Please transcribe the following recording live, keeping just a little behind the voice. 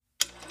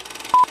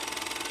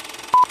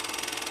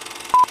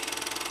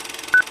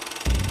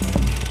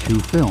2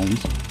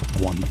 films,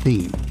 1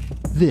 theme.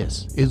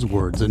 This is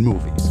Words and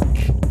Movies.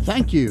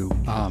 Thank you,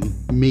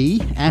 me,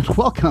 and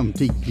welcome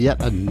to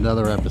yet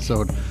another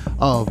episode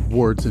of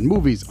Words and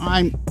Movies.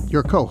 I'm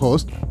your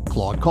co-host,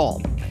 Claude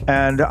Call.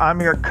 And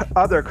I'm your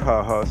other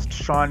co-host,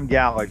 Sean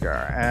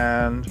Gallagher.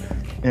 And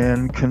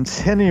in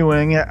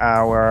continuing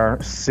our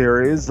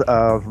series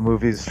of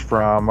movies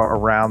from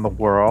around the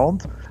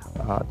world,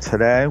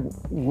 today,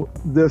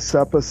 this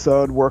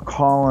episode we're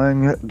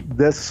calling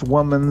This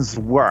Woman's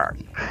Work.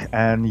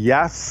 And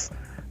yes,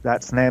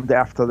 that's named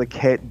after the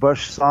Kate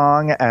Bush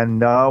song. And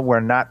no, we're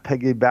not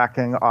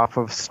piggybacking off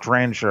of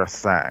Stranger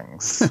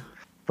Things.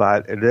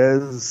 But it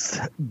is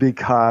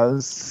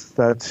because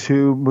the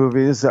 2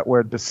 movies that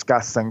we're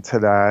discussing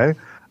today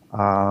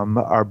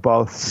are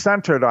both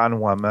centered on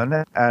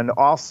women and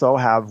also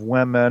have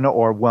women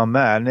or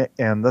women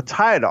in the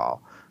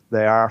title.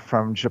 They are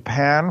from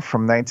Japan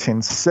from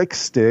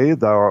 1960,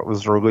 though it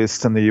was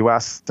released in the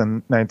U.S.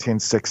 in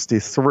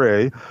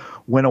 1963,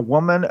 When a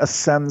Woman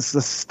Ascends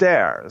the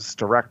Stairs,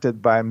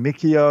 directed by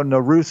Mikio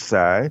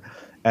Naruse,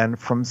 and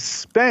from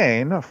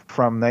Spain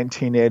from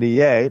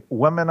 1988,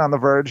 Women on the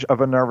Verge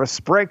of a Nervous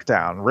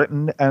Breakdown,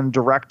 written and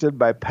directed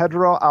by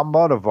Pedro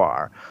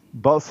Almodovar.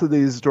 Both of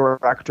these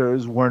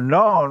directors were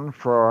known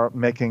for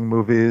making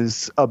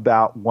movies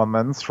about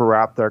women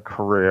throughout their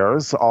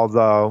careers,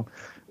 although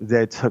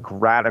they took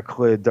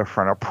radically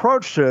different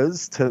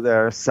approaches to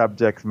their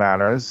subject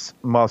matters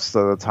most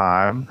of the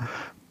time.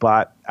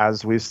 But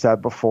as we've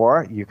said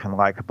before, you can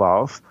like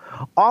both.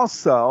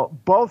 Also,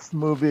 both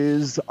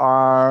movies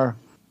are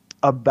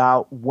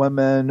about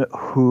women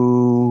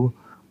who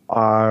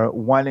are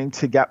wanting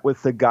to get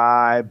with the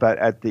guy, but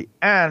at the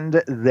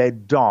end, they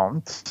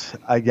don't.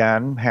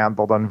 Again,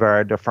 handled in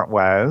very different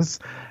ways.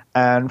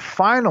 And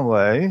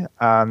finally,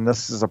 and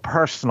this is a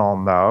personal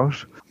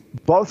note,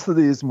 both of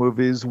these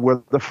movies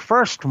were the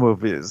first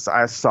movies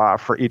I saw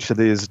for each of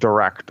these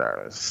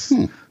directors.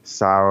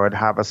 So I would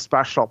have a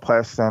special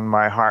place in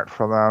my heart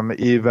for them,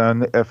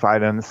 even if I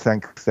didn't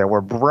think they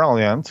were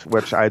brilliant,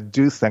 which I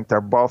do think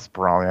they're both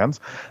brilliant.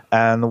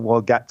 And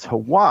we'll get to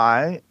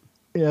why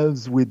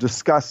as we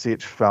discuss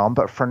each film.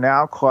 But for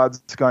now, Claude's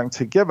going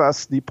to give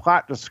us the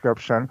plot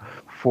description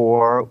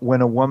for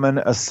When a Woman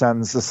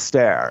Ascends the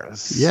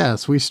Stairs.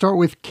 Yes, we start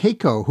with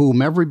Keiko,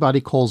 whom everybody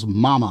calls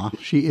Mama.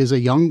 She is a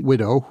young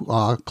widow,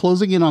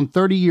 closing in on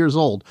 30 years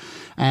old,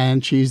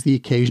 and she's the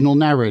occasional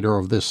narrator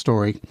of this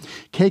story.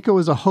 Keiko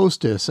is a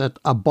hostess at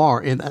a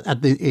bar in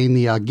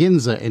the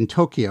Ginza in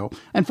Tokyo.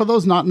 And for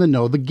those not in the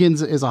know, the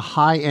Ginza is a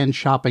high-end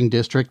shopping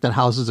district that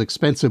houses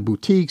expensive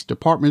boutiques,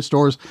 department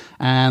stores,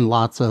 and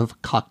lots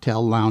of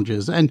cocktail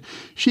lounges. And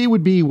she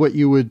would be what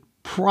you would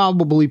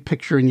probably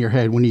picture in your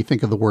head when you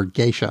think of the word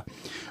geisha.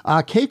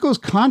 Keiko's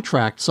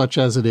contract, such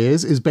as it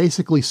is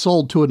basically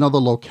sold to another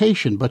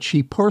location, but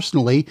she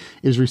personally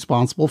is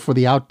responsible for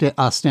the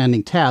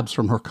outstanding tabs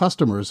from her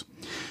customers.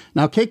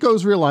 Now,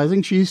 Keiko's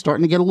realizing she's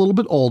starting to get a little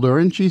bit older,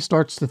 and she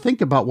starts to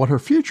think about what her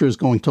future is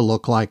going to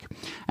look like.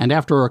 And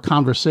after a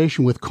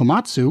conversation with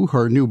Komatsu,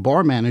 her new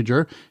bar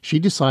manager, she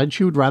decides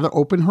she would rather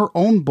open her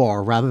own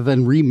bar rather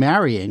than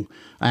remarrying,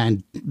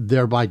 and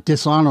thereby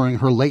dishonoring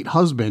her late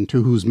husband,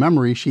 to whose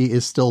memory she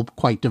is still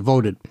quite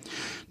devoted.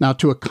 Now,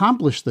 to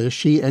accomplish this,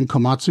 she and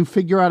Komatsu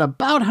figure out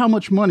about how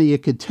much money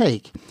it could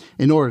take.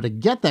 In order to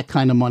get that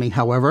kind of money,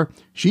 however,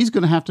 she's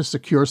going to have to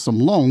secure some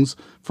loans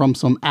from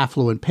some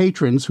affluent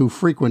patrons who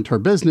frequent her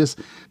business,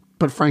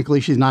 but frankly,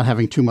 she's not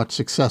having too much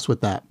success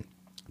with that.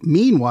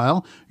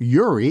 Meanwhile,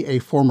 Yuri, a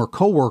former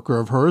co-worker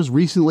of hers,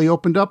 recently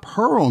opened up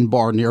her own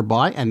bar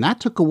nearby, and that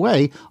took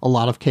away a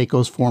lot of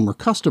Keiko's former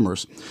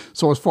customers.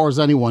 So as far as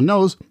anyone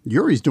knows,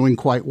 Yuri's doing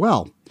quite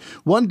well.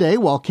 One day,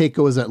 while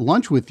Keiko is at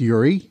lunch with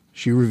Yuri,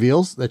 she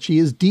reveals that she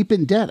is deep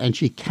in debt and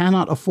she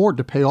cannot afford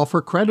to pay off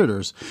her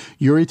creditors.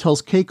 Yuri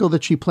tells Keiko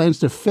that she plans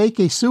to fake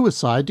a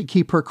suicide to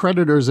keep her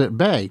creditors at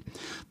bay.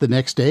 The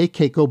next day,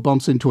 Keiko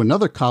bumps into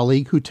another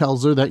colleague who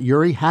tells her that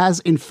Yuri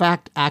has, in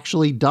fact,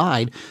 actually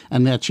died,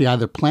 and that she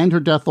either planned her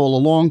death all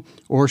along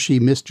or she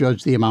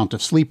misjudged the amount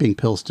of sleeping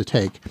pills to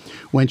take.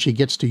 When she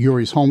gets to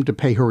Yuri's home to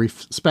pay her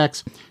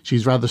respects,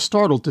 she's rather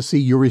startled to see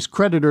Yuri's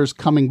creditors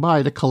coming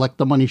by to collect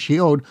the money she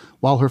owed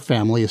while her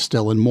family is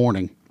still in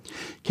mourning.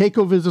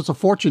 Keiko visits a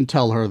fortune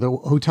teller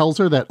who tells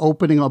her that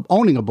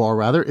owning a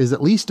bar is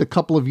at least a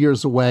couple of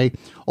years away.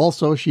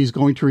 Also, she's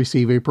going to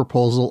receive a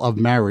proposal of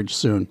marriage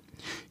soon.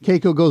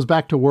 Keiko goes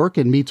back to work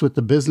and meets with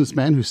the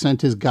businessman who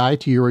sent his guy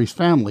to Yuri's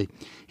family.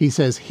 He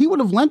says he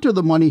would have lent her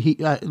the money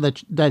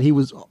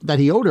that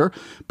he owed her,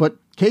 but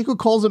Keiko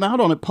calls him out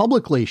on it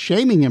publicly,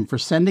 shaming him for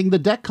sending the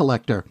debt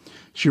collector.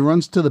 She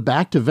runs to the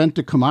back to vent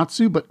to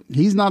Komatsu, but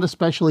he's not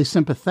especially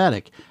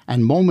sympathetic,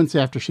 and moments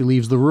after she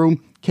leaves the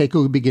room,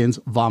 Keiko begins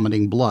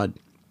vomiting blood.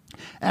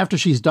 After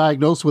she's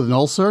diagnosed with an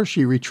ulcer,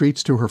 she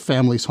retreats to her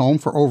family's home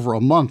for over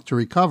a month to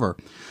recover.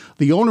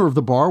 The owner of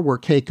the bar where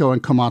Keiko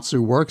and Komatsu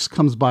works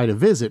comes by to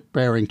visit,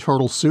 bearing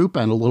turtle soup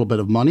and a little bit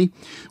of money.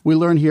 We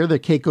learn here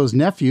that Keiko's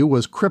nephew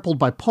was crippled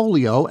by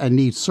polio and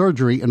needs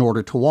surgery in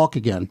order to walk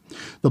again.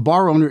 The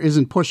bar owner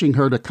isn't pushing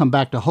her to come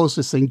back to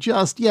hostessing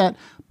just yet,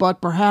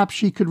 but perhaps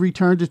she could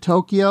return to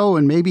Tokyo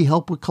and maybe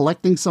help with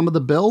collecting some of the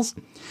bills.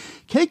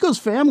 Keiko's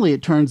family,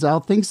 it turns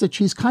out, thinks that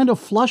she's kind of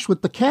flush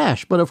with the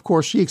cash, but of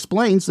course she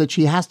explains that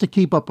she has to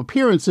keep up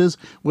appearances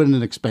with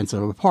an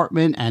expensive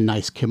apartment and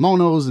nice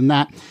kimonos and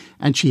that,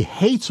 and she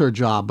hates her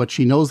job, but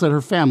she knows that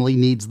her family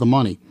needs the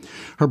money.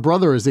 Her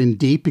brother is in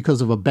deep because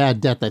of a bad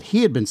debt that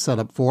he had been set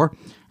up for,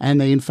 and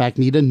they in fact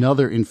need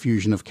another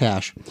infusion of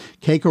cash.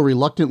 Keiko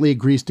reluctantly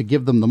agrees to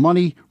give them the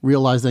money,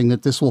 realizing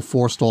that this will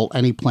forestall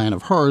any plan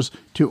of hers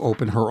to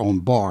open her own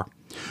bar.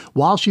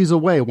 While she's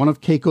away, one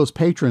of Keiko's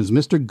patrons,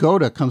 Mr.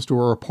 Goda, comes to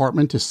her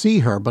apartment to see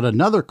her, but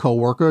another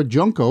co-worker,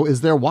 Junko,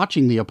 is there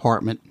watching the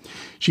apartment.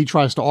 She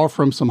tries to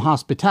offer him some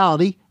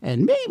hospitality,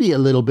 and maybe a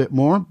little bit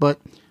more,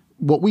 but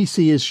what we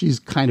see is she's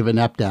kind of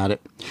inept at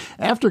it.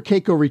 After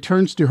Keiko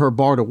returns to her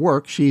bar to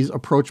work, she's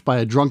approached by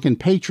a drunken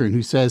patron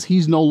who says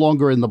he's no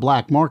longer in the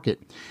black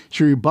market.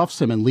 She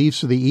rebuffs him and leaves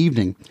for the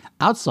evening.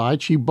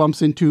 Outside, she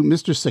bumps into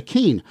Mr.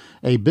 Sakin,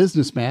 a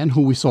businessman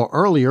who we saw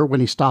earlier when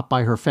he stopped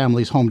by her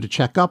family's home to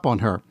check up on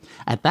her.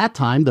 At that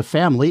time, the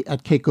family,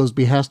 at Keiko's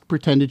behest,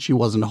 pretended she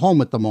wasn't home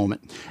at the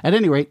moment. At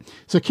any rate,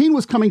 Sakin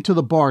was coming to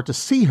the bar to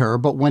see her,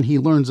 but when he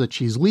learns that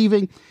she's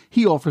leaving,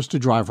 he offers to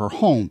drive her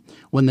home.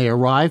 When they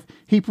arrive,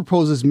 he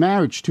proposes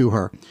marriage to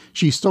her.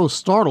 She's so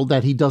startled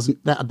that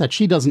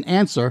she doesn't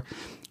answer.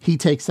 He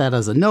takes that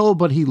as a no,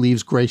 but he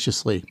leaves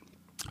graciously.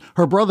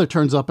 Her brother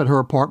turns up at her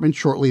apartment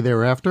shortly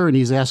thereafter, and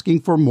he's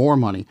asking for more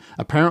money.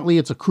 Apparently,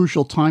 it's a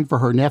crucial time for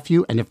her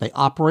nephew, and if they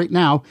operate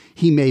now,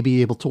 he may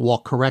be able to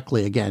walk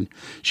correctly again.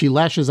 She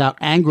lashes out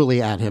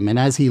angrily at him, and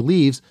as he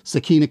leaves,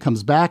 Sakina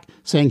comes back,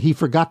 saying he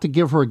forgot to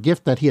give her a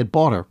gift that he had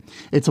bought her.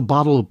 It's a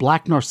bottle of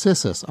Black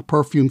Narcissus, a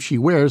perfume she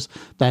wears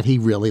that he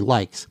really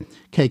likes.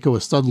 Keiko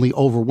is suddenly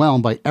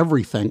overwhelmed by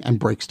everything and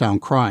breaks down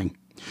crying.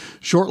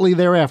 Shortly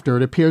thereafter,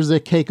 it appears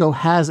that Keiko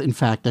has, in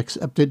fact,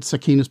 accepted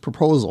Sakina's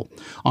proposal.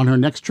 On her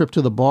next trip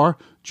to the bar,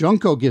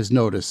 Junko gives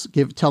notice,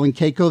 telling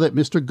Keiko that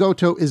Mr.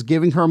 Goto is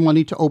giving her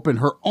money to open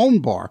her own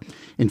bar.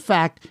 In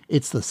fact,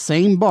 it's the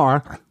same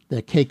bar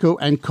that Keiko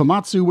and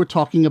Komatsu were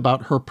talking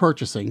about her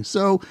purchasing,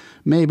 so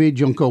maybe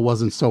Junko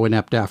wasn't so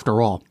inept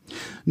after all.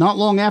 Not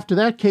long after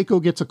that, Keiko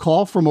gets a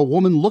call from a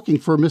woman looking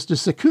for Mr.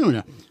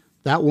 Sakuna.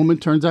 That woman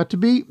turns out to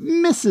be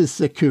Mrs.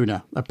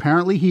 Sakuna.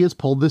 Apparently, he has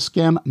pulled this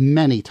scam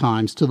many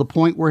times to the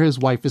point where his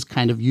wife is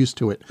kind of used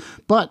to it.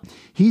 But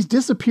he's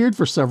disappeared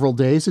for several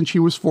days and she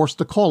was forced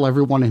to call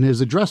everyone in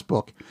his address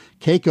book.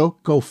 Keiko,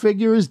 go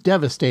figure, is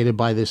devastated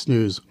by this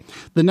news.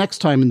 The next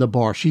time in the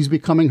bar, she's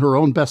becoming her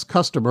own best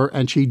customer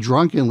and she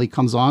drunkenly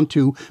comes on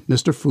to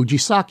Mr.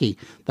 Fujisaki.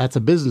 That's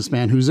a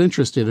businessman who's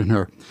interested in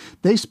her.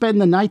 They spend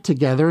the night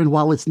together, and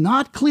while it's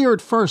not clear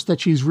at first that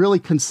she's really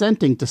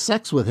consenting to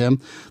sex with him,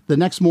 the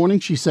next morning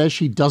she says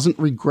she doesn't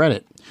regret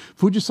it.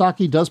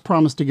 Fujisaki does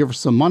promise to give her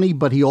some money,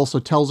 but he also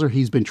tells her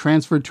he's been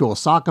transferred to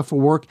Osaka for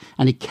work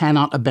and he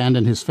cannot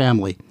abandon his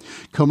family.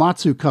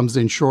 Komatsu comes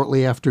in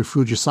shortly after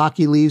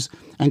Fujisaki leaves,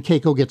 and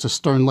Keiko gets a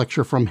stern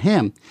lecture from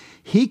him.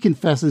 He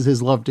confesses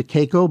his love to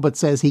Keiko, but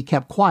says he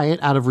kept quiet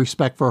out of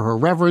respect for her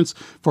reverence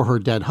for her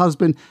dead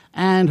husband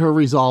and her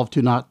resolve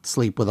to not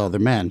sleep with other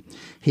men.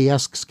 He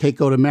asks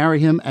Keiko to marry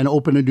him and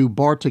open a new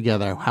bar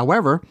together.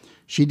 However,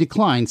 she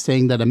declines,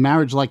 saying that a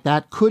marriage like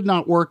that could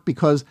not work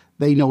because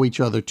they know each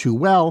other too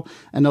well,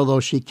 and although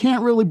she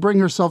can't really bring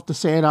herself to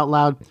say it out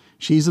loud,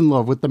 she's in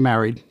love with the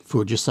married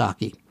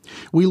Fujisaki.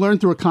 We learn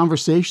through a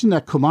conversation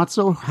that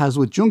Komatsu has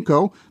with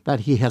Junko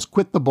that he has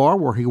quit the bar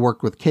where he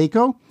worked with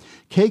Keiko.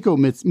 Keiko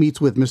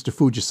meets with Mr.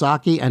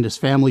 Fujisaki and his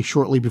family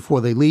shortly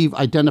before they leave,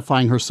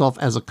 identifying herself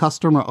as a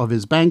customer of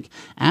his bank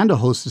and a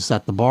hostess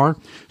at the bar.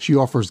 She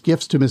offers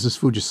gifts to Mrs.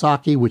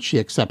 Fujisaki, which she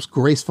accepts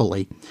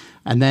gracefully.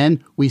 And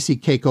then we see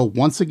Keiko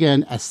once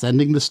again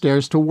ascending the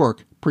stairs to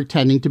work,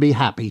 pretending to be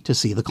happy to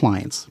see the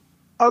clients.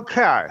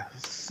 Okay,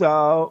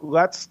 so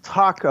let's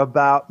talk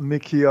about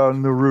Mikio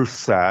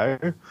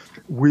Naruse.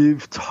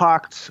 We've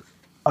talked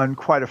on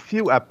quite a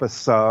few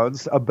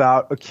episodes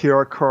about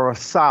Akira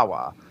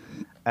Kurosawa,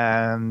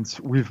 and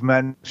we've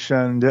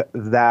mentioned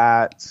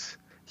that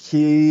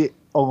he,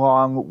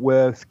 along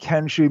with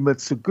Kenji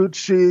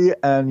Mitsuguchi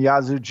and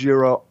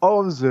Yasujiro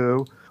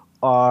Ozu,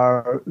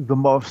 are the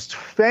most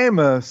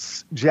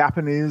famous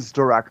Japanese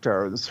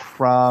directors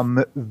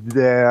from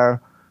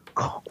their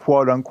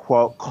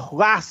quote-unquote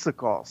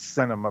classical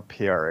cinema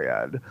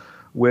period,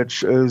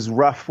 which is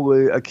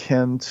roughly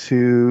akin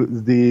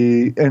to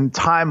in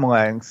time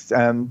length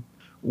and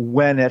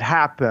when it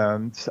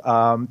happened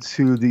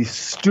to the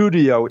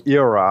studio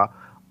era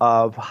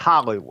of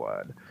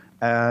Hollywood.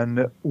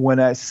 And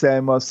when I say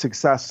most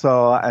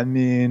successful, I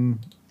mean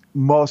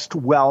most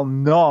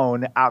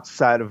well-known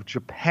outside of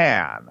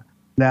Japan.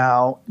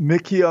 Now,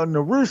 Mikio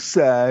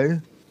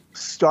Naruse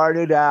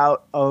started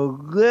out a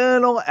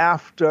little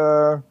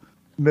after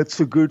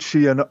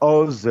Mitsuguchi and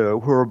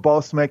Ozu, who were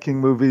both making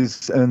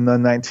movies in the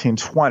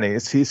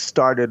 1920s. He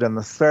started in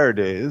the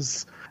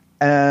 30s,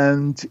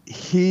 and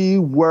he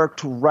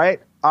worked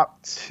right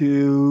up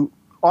to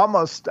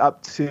almost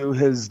up to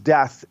his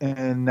death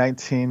in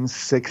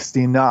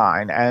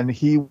 1969. And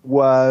he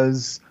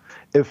was,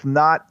 if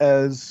not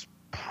as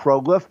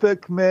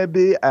prolific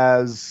maybe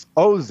as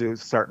Ozu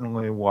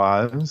certainly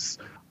was,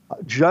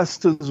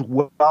 just as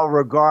well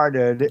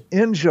regarded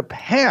in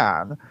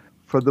Japan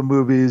for the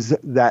movies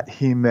that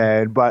he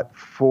made. But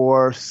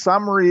for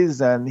some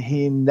reason,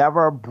 he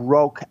never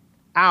broke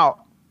out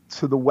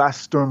to the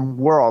Western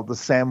world the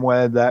same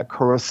way that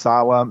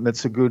Kurosawa,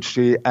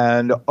 Mitsuguchi,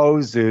 and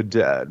Ozu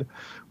did,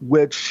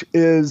 which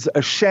is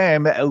a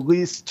shame, at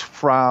least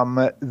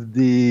from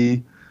the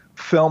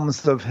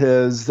films of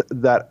his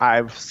that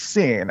I've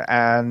seen.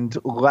 And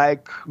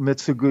like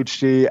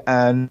Mitsuguchi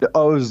and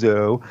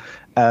Ozu,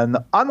 and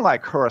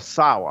unlike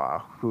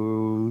Kurosawa,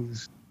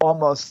 whose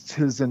almost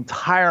his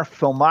entire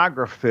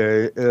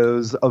filmography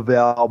is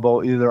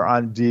available either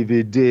on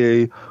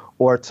DVD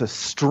or to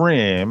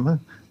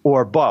stream,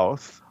 or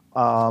both.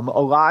 A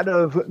lot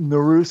of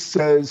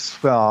Narusei's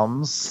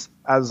films,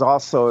 as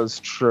also is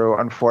true,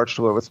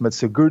 unfortunately, with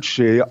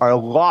Mitsuguchi, are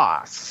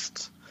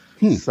lost.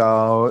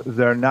 So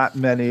there are not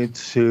many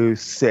to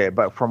see.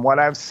 But from what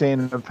I've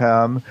seen of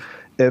him,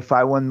 if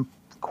I wouldn't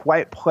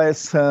quite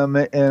place him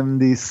in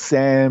the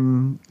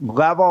same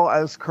level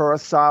as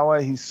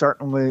Kurosawa, he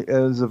certainly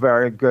is a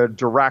very good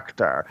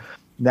director.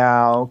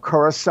 Now,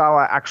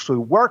 Kurosawa actually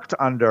worked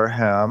under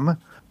him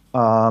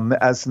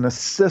as an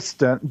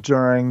assistant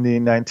during the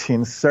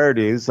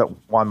 1930s at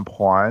one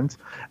point.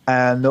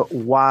 And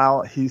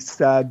while he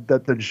said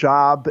that the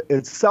job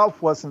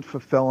itself wasn't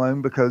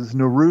fulfilling because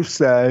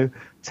Narusei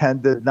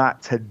tended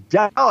not to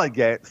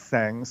delegate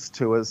things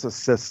to his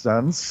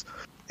assistants,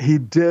 he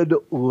did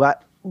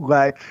like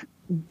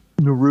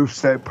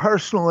Narusei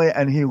personally,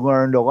 and he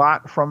learned a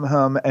lot from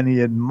him, and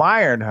he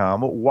admired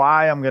him.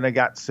 Why, I'm going to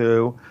get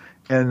to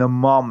in a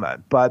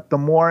moment. But the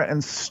more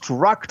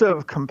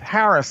instructive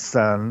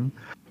comparisons,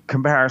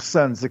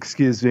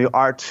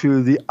 are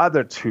to the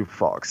other two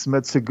folks,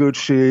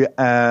 Mitsuguchi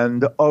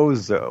and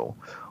Ozu.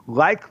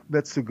 Like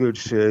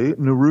Mitsuguchi,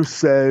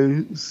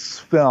 Narusei's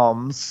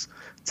films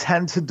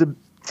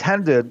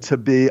tended to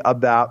be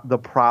about the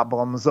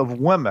problems of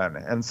women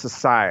in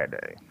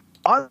society.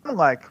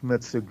 Unlike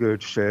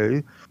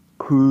Mitsuguchi,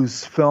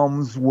 whose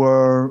films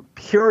were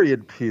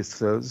period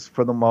pieces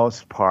for the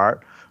most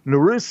part,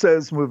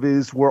 Narusei's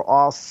movies were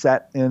all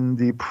set in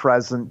the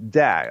present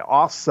day.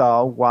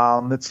 Also,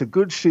 while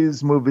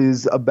Mitsuguchi's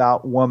movies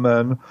about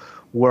women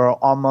were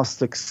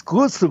almost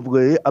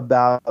exclusively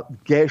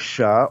about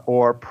geisha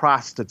or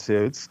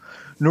prostitutes,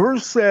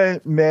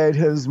 Narusei made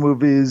his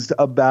movies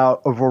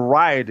about a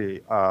variety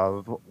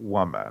of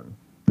women.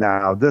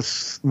 Now,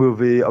 this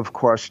movie, of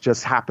course,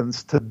 just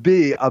happens to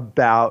be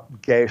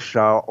about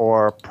geisha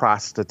or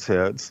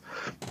prostitutes,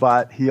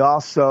 but he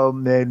also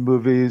made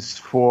movies,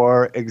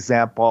 for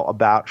example,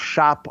 about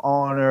shop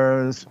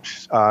owners,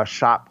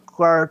 shop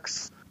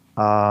clerks,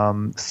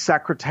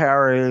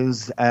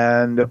 secretaries,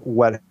 and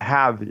what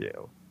have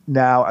you.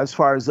 Now, as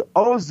far as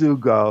Ozu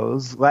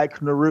goes, like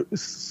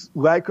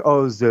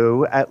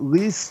Ozu, at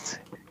least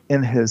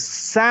in his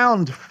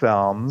sound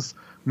films,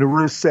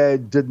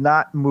 Narusei did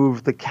not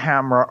move the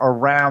camera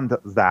around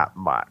that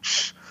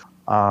much.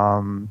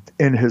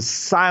 In his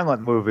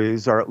silent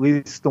movies, or at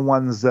least the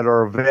ones that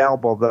are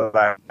available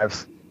that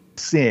I've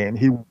seen,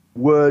 he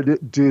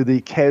would do the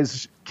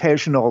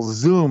occasional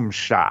zoom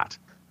shot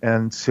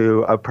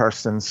into a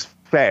person's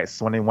face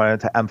when he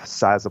wanted to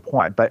emphasize a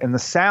point. But in the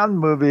sound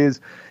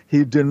movies,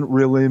 he didn't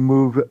really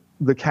move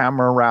the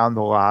camera around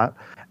a lot.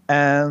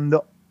 And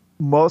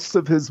most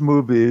of his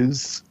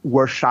movies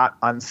were shot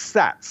on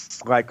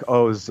sets, like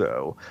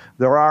Ozu.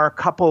 There are a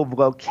couple of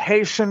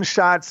location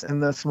shots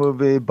in this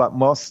movie, but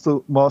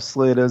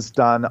mostly it is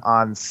done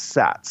on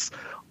sets.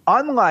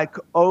 Unlike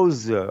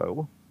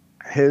Ozu,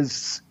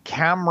 his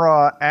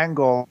camera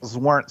angles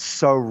weren't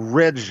so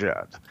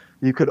rigid.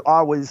 You could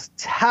always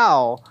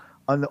tell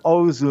an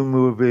Ozu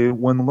movie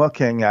when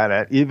looking at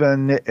it,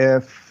 even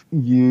if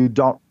you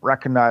don't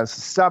recognize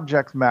the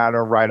subject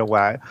matter right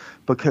away,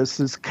 because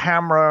his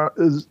camera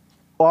is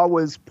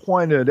always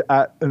pointed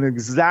at an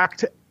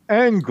exact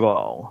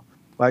angle,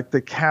 like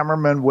the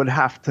cameraman would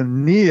have to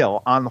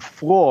kneel on the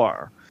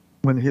floor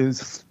when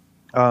he's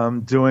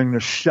doing the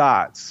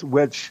shots,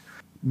 which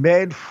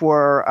made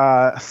for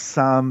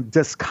some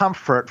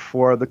discomfort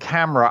for the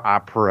camera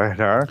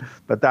operator,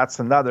 but that's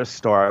another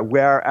story.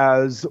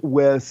 Whereas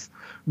with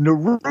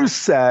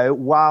Narusei,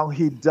 while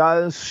he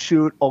does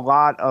shoot a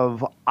lot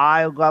of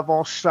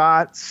eye-level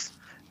shots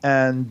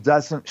and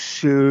doesn't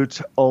shoot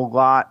a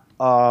lot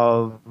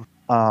of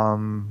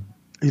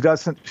he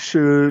doesn't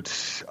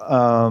shoot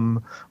a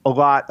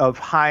lot of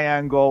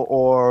high-angle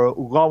or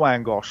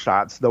low-angle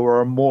shots. There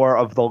were more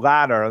of the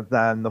latter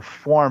than the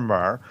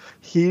former.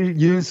 He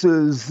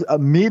uses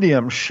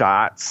medium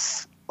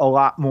shots a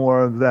lot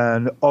more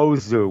than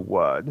Ozu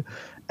would.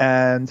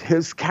 And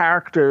his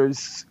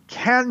characters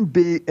can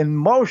be in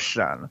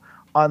motion,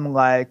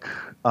 unlike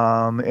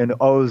in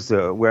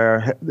Ozu,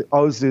 where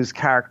Ozu's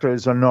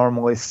characters are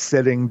normally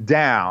sitting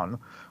down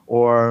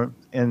or,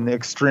 in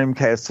extreme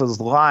cases,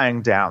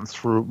 lying down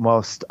through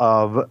most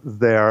of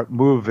their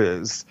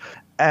movies.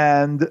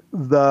 And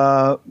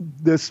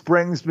this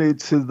brings me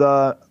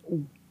to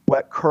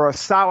what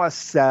Kurosawa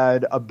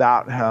said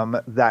about him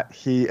that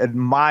he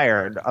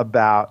admired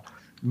about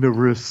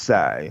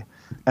Naruse,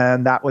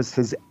 and that was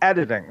his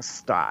editing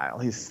style.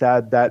 He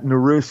said that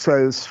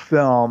Naruse's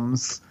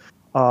films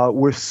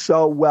were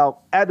so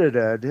well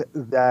edited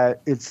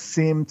that it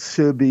seemed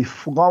to be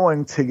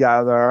flowing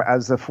together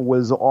as if it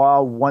was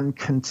all one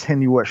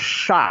continuous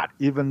shot.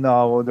 Even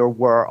though there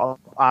were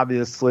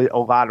obviously a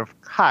lot of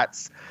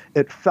cuts,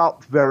 it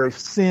felt very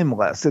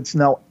seamless. It's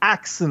no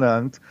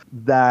accident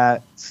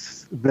that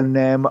the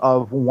name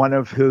of one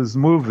of his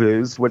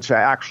movies, which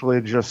I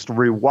actually just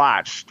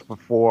rewatched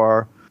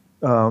before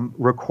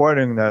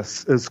recording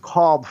this, is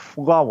called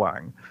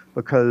Flowing,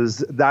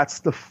 because that's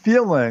the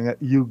feeling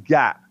you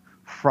get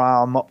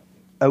from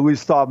at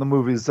least all the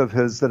movies of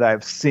his that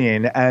I've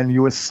seen, and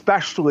you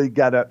especially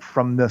get it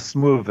from this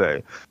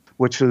movie,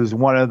 which is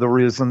one of the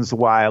reasons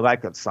why I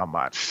like it so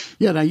much.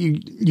 Yeah, now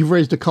you've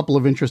raised a couple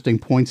of interesting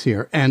points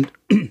here, and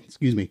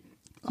excuse me,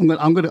 I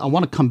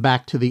want to come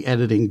back to the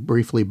editing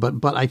briefly,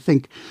 but I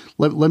think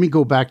let me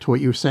go back to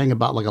what you were saying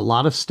about like a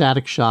lot of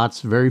static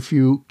shots, very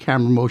few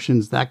camera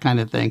motions, that kind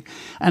of thing.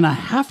 And I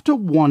have to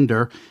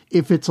wonder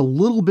if it's a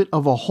little bit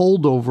of a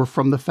holdover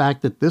from the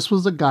fact that this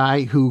was a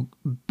guy who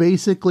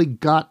basically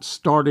got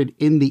started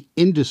in the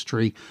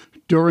industry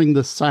during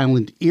the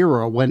silent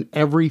era, when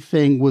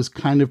everything was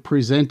kind of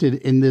presented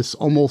in this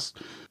almost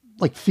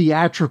like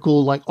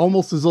theatrical, like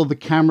almost as though the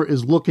camera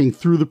is looking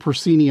through the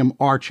proscenium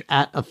arch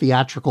at a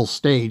theatrical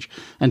stage.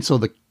 And so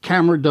the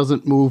camera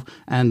doesn't move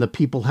and the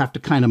people have to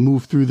kind of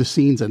move through the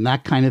scenes and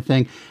that kind of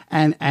thing.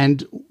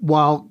 And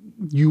while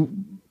you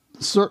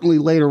certainly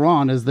later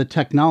on, as the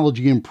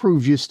technology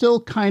improves, you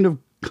still kind of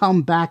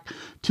come back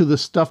to the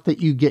stuff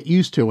that you get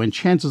used to. And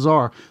chances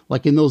are,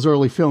 like in those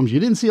early films, you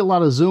didn't see a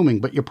lot of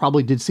zooming, but you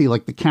probably did see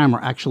like the camera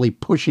actually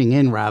pushing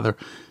in rather,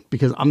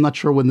 because I'm not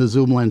sure when the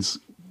zoom lens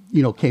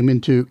came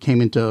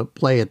into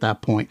play at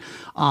that point.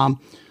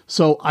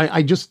 So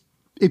I just,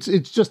 it's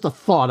just a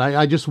thought.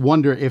 I just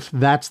wonder if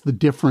that's the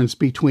difference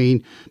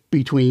between,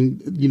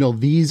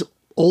 these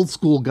old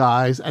school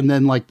guys and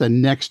then like the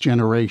next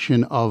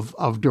generation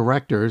of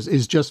directors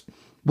is just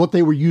what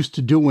they were used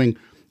to doing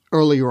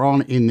earlier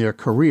on in their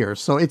career.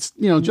 So it's,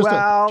 just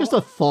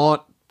a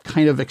thought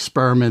kind of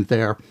experiment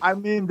there. I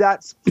mean,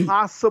 that's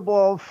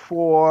possible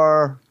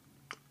for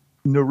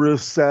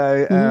Naruse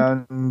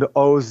and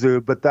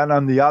Ozu, but then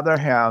on the other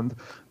hand,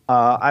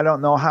 I don't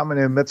know how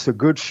many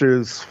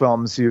Mitsuguchi's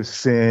films you've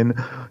seen.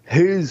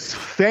 He's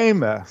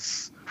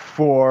famous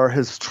for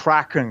his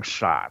tracking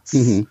shots.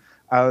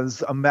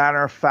 As a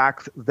matter of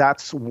fact,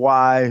 that's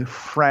why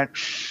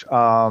French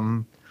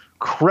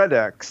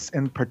critics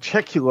in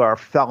particular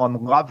fell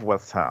in love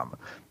with him,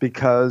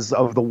 because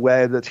of the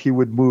way that he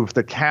would move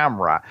the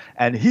camera.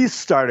 And he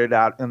started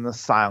out in the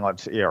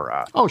silent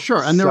era. Oh,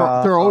 sure. And there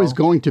are always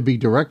going to be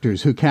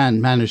directors who can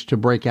manage to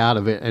break out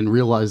of it and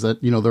realize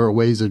that, there are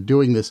ways of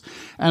doing this.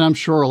 And I'm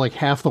sure like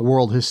half the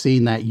world has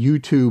seen that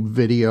YouTube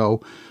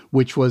video,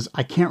 which was,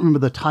 I can't remember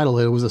the title.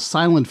 It was a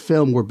silent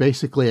film where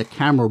basically a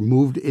camera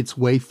moved its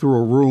way through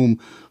a room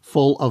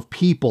full of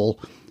people.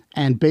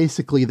 And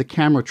basically the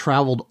camera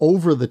traveled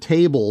over the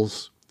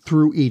tables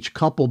through each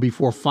couple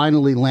before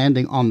finally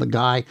landing on the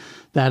guy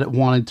that it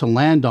wanted to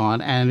land on.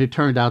 And it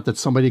turned out that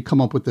somebody had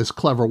come up with this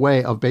clever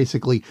way of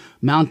basically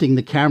mounting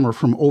the camera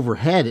from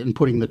overhead and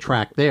putting the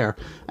track there.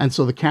 And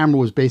so the camera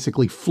was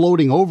basically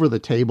floating over the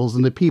tables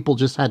and the people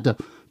just had to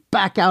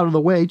back out of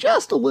the way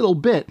just a little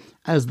bit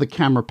as the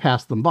camera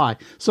passed them by.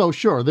 So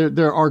sure,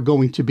 there are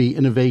going to be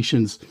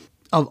innovations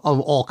of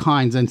all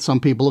kinds, and some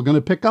people are going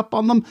to pick up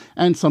on them,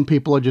 and some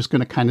people are just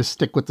going to kind of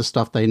stick with the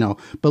stuff they know.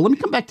 But let me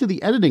come back to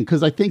the editing,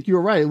 because I think you're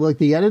right. Like,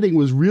 the editing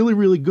was really,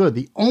 really good.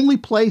 The only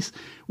place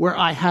where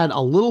I had a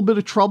little bit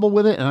of trouble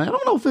with it, and I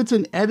don't know if it's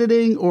in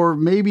editing or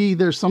maybe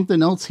there's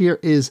something else here,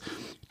 is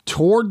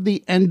toward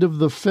the end of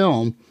the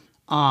film,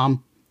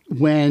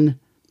 when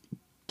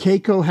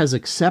Keiko has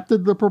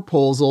accepted the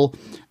proposal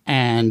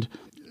and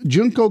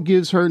Junko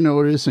gives her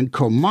notice and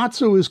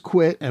Komatsu is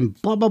quit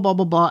and blah, blah, blah,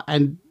 blah, blah.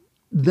 And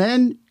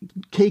then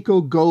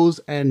Keiko goes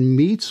and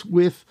meets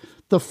with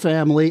the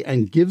family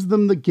and gives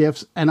them the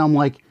gifts. And I'm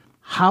like,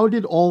 how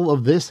did all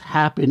of this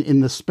happen in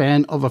the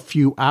span of a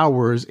few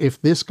hours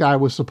if this guy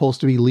was supposed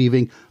to be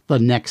leaving the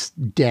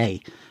next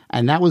day?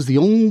 And that was the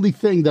only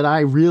thing that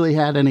I really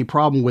had any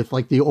problem with,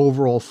 like the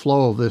overall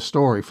flow of this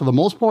story. For the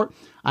most part,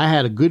 I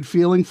had a good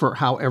feeling for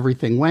how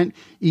everything went,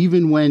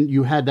 even when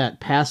you had that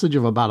passage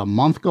of about a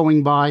month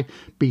going by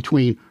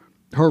between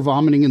her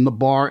vomiting in the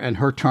bar and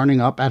her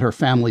turning up at her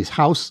family's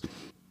house.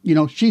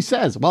 She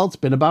says, well, it's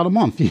been about a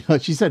month.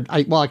 She said,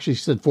 she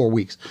said 4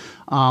 weeks.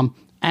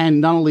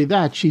 And not only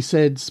that, she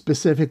said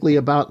specifically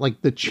about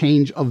like the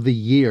change of the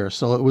year.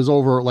 So it was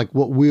over like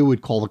what we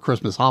would call the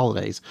Christmas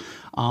holidays.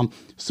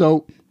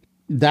 So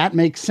that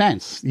makes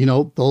sense. You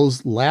know,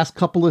 those last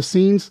couple of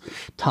scenes,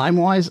 time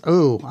wise,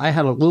 I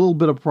had a little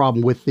bit of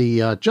problem with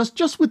the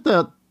just with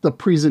the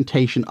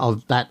presentation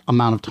of that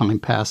amount of time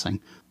passing.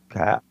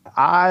 Okay.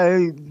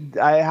 I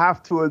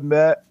have to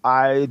admit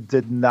I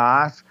did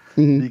not,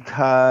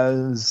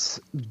 because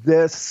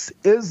this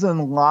is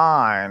in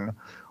line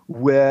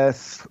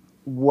with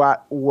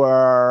what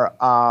were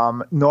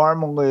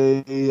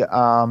normally in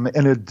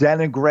a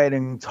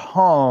denigrating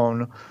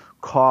tone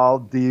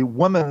called the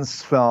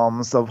women's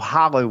films of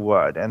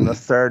Hollywood in the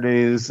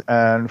 30s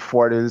and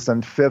 40s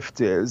and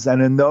 50s.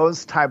 And in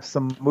those types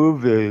of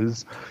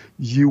movies,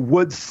 you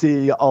would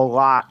see a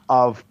lot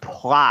of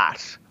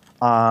plot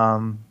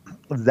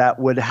that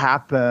would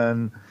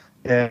happen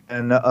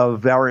in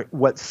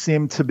what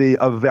seemed to be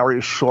a very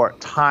short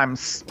time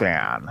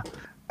span.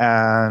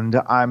 And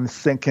I'm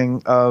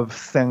thinking of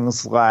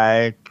things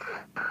like,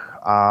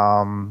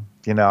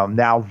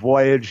 Now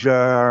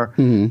Voyager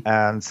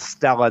and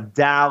Stella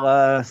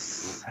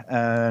Dallas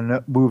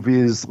and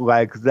movies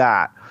like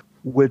that,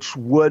 which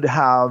would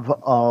have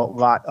a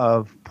lot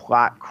of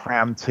plot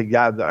crammed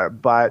together.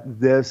 But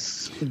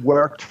this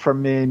worked for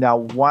me. Now,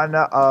 one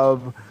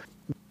of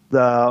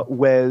the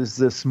ways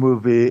this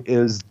movie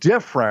is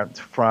different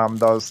from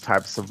those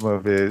types of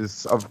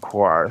movies, of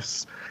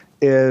course,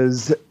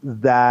 is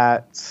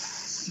that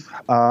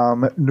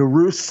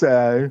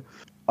Naruse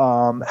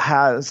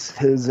has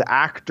his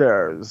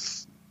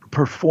actors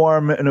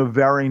perform in a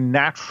very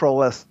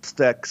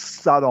naturalistic,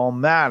 subtle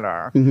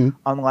manner,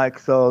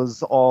 unlike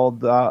those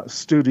old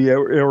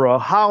studio-era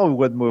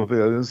Hollywood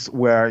movies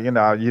where,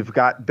 you've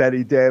got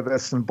Bette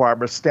Davis and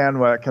Barbara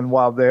Stanwyck, and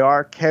while they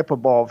are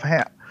capable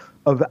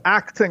of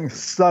acting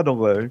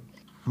subtly,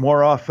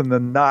 more often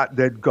than not,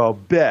 they'd go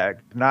big.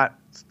 Not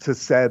to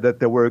say that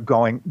they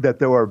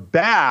were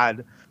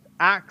bad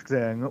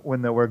acting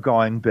when they were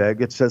going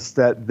big. It's just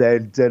that they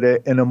did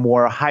it in a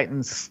more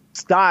heightened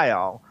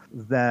style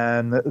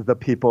than the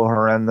people who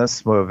are in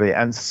this movie.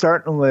 And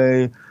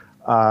certainly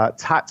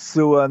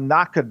Tatsuya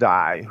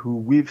Nakadai, who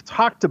we've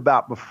talked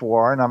about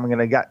before, and I'm going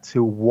to get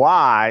to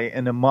why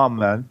in a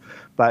moment,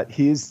 but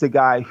he's the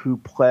guy who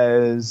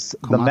plays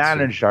the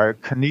manager,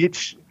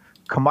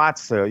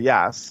 Komatsu,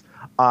 yes.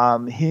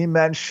 He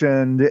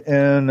mentioned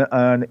in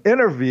an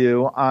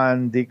interview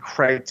on the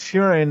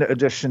Criterion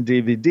Edition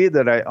DVD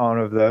that I own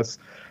of this,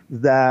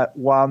 that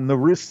while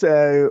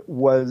Naruse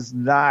was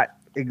not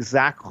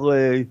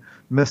exactly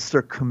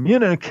Mr.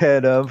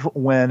 Communicative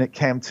when it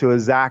came to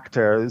his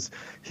actors,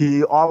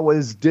 he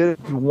always did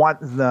want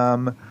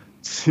them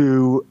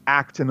to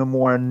act in a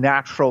more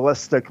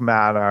naturalistic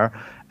manner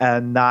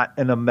and not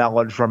in a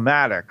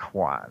melodramatic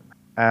one.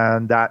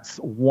 And that's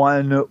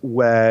one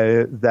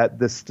way that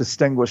this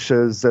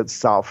distinguishes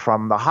itself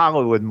from the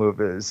Hollywood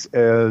movies,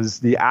 is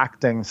the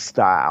acting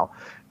style.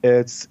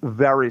 It's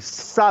very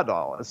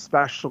subtle,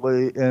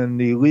 especially in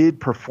the lead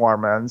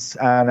performance.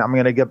 And I'm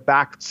going to get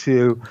back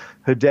to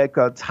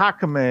Hideko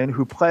Takamine,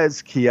 who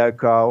plays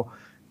Kyoko,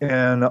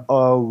 in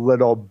a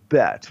little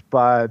bit.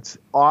 But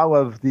all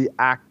of the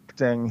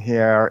acting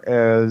here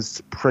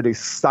is pretty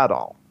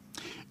subtle.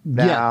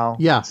 Now,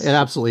 yeah, it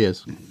absolutely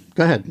is.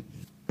 Go ahead.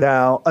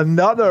 Now,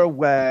 another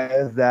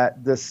way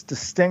that this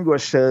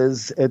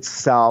distinguishes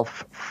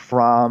itself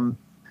from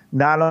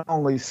not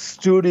only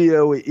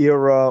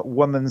studio-era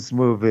women's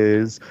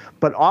movies,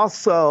 but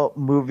also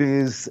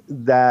movies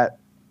that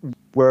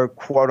were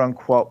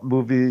quote-unquote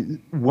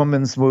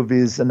women's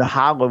movies in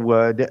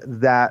Hollywood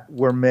that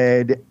were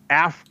made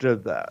after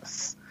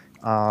this,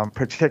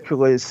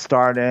 particularly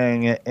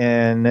starting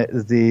in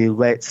the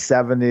late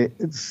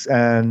 70s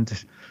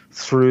and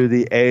through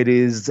the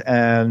 80s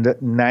and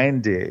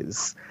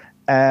 90s.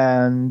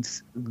 And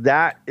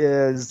that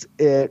is,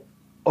 it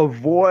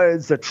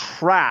avoids a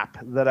trap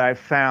that I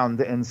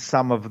found in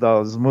some of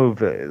those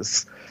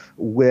movies,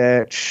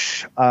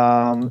 which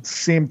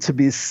seem to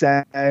be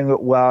saying,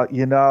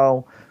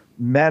 well,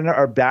 men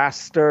are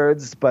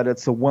bastards, but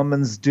it's a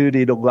woman's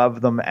duty to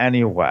love them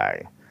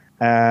anyway.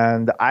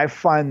 And I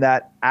find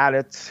that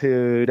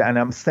attitude, and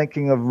I'm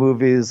thinking of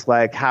movies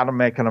like How to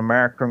Make an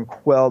American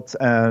Quilt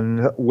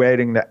and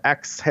Waiting to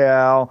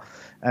Exhale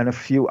and a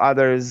few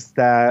others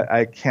that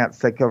I can't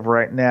think of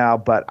right now,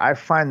 but I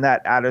find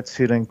that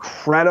attitude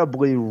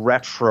incredibly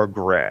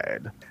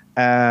retrograde.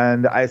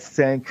 And I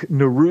think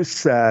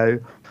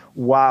Naruse,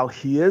 while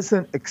he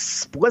isn't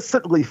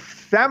explicitly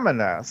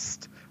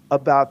feminist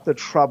about the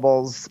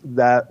troubles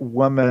that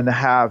women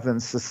have in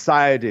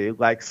society,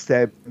 like,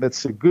 say,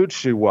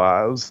 Mitsuguchi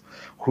was,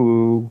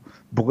 who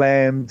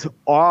blamed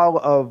all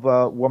of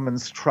a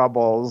woman's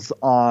troubles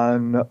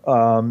on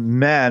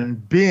men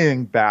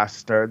being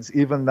bastards,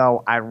 even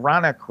though,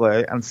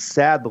 ironically and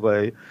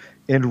sadly,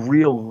 in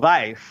real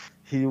life,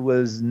 he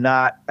was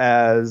not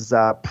as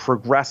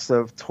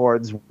progressive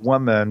towards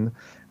women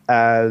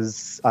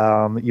as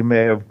you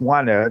may have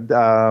wanted.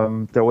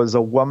 There was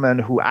a woman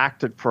who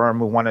acted for him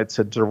who wanted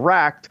to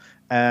direct,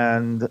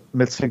 And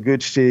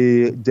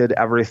Mitsuguchi did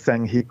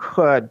everything he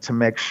could to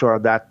make sure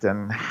that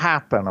didn't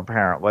happen,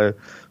 apparently.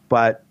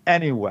 But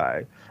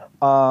anyway,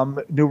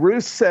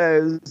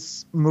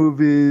 Naruse's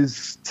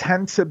movies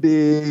tend to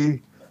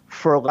be,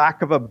 for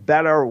lack of a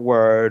better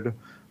word,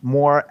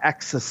 more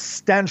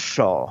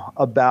existential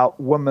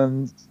about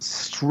women's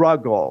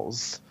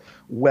struggles,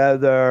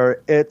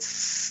 whether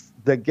it's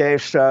the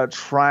geisha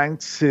trying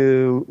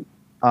to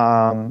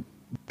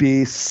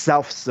be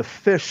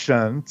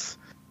self-sufficient,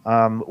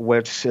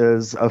 which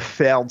is a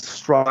failed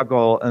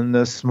struggle in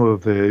this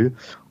movie,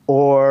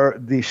 or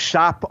the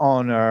shop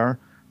owner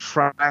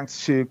trying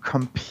to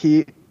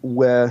compete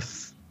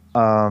with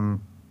the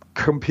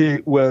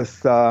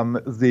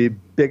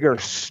bigger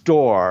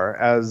store,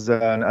 as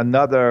in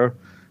another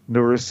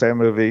Naruse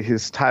movie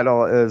whose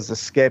title is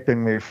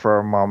escaping me for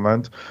a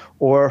moment,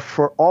 or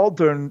for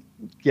older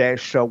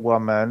geisha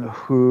women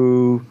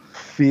who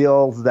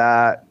feel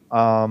that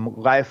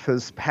life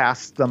has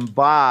passed them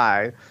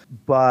by,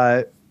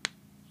 but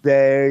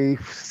they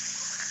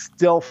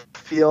still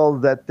feel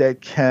that they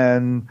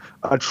can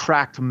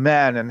attract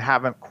men and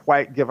haven't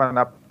quite given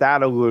up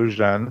that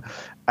illusion,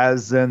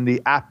 as in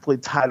the aptly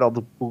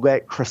titled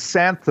Late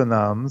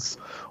Chrysanthemums,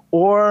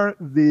 or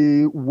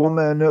the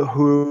woman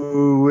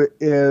who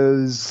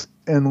is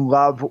in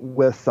love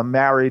with a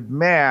married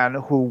man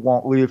who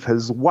won't leave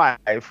his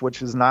wife,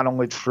 which is not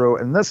only true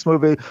in this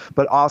movie,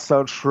 but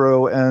also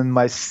true in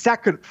my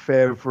second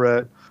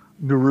favorite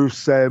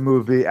Naruse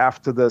movie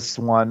after this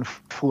one,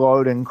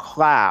 Floating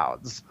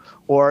Clouds,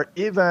 or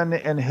even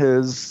in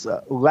his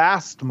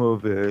last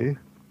movie,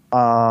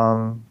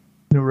 Naruse's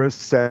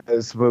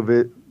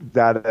movie,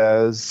 that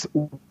is,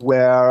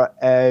 where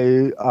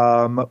a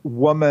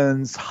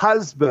woman's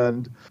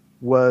husband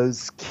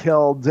was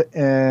killed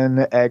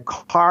in a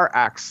car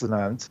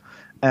accident.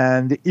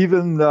 And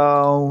even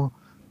though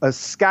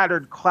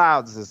Scattered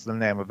Clouds is the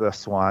name of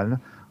this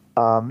one,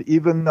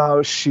 even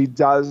though she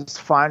does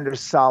find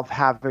herself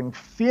having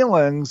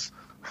feelings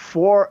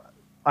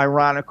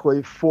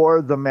ironically,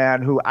 for the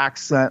man who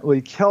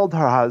accidentally killed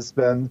her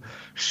husband,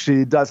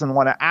 she doesn't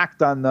want to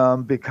act on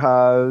them,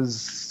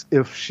 because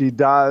if she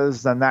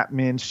does, then that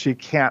means she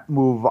can't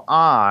move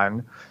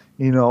on.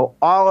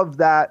 All of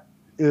that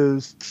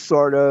is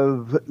sort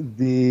of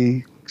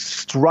the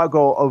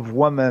struggle of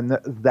woman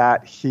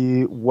that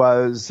he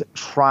was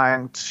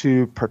trying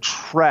to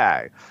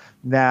portray.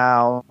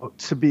 Now,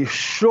 to be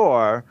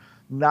sure,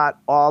 not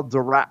all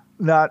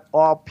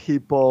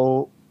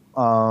people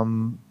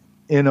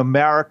in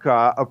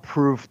America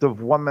approved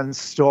of women's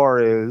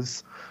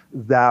stories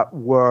that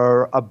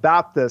were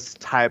about this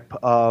type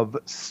of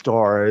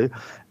story.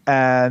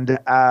 And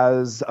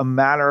as a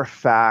matter of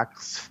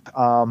fact,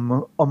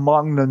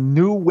 among the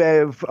new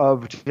wave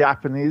of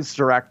Japanese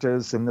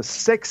directors in the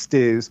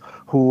 60s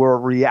who were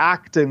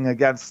reacting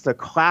against the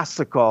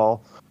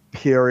classical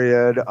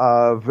period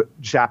of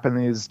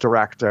Japanese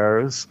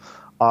directors,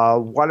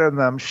 one of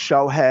them,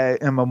 Shohei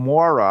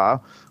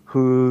Imamura,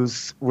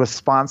 who's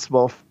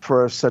responsible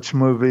for such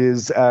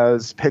movies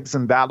as Pigs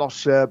and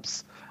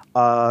Battleships,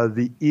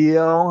 The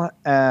Eel,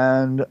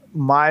 and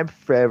my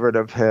favorite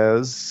of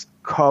his,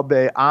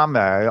 Kobe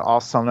Ame,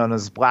 also known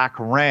as Black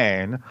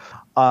Rain.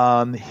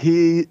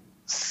 He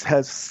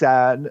had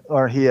said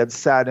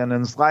in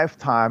his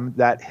lifetime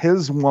that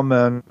his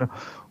women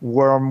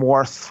were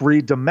more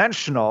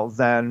three-dimensional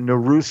than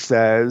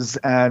Naruse's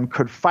and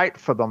could fight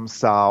for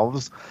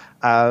themselves,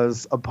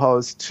 as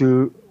opposed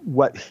to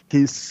what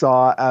he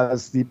saw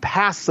as the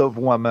passive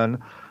woman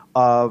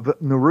of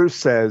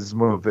Naruse's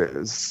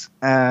movies.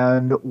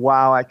 And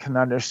while I can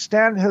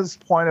understand his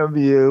point of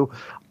view,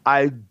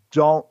 I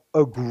don't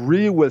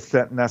agree with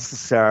it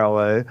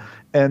necessarily,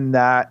 in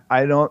that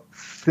I don't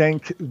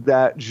think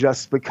that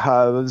just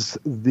because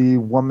the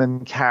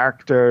woman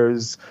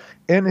characters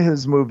in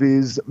his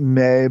movies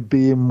may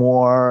be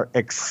more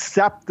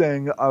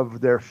accepting of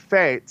their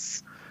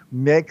fates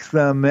make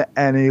them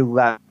any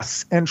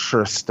less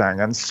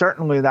interesting. And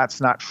certainly that's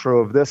not true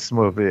of this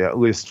movie, at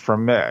least for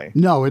me.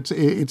 No, it's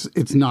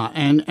not.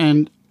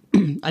 And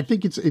I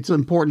think it's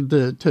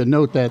important to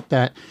note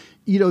that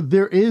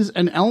there is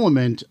an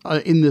element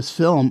in this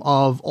film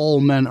of all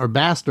men are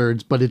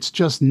bastards, but it's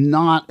just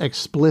not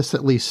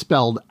explicitly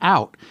spelled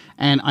out.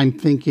 And I'm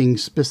thinking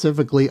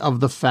specifically of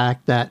the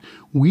fact that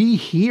we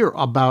hear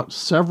about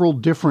several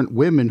different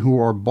women who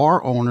are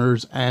bar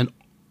owners, and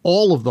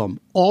all of them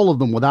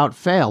without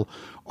fail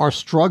are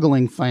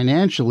struggling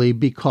financially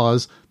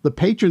because the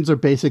patrons are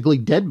basically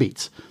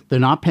deadbeats. They're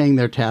not paying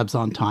their tabs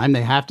on time.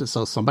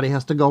 So somebody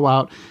has to go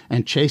out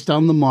and chase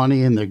down the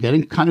money, and they're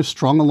getting kind of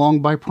strung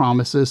along by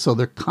promises. So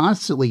they're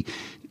constantly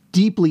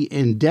deeply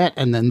in debt,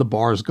 and then the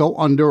bars go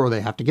under, or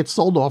they have to get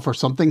sold off, or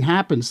something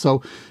happens.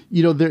 So,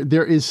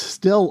 there is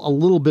still a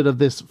little bit of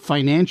this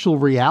financial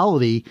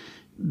reality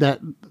that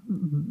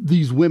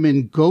these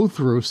women go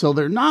through. So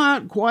they're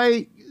not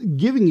quite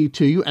giving it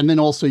to you. And then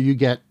also you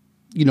get,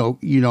 the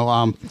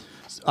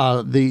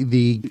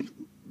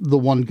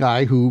one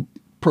guy who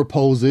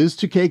proposes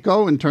to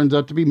Keiko and turns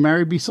out to be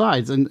married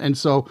besides. And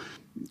so,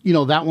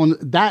 that one,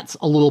 that's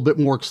a little bit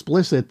more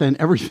explicit than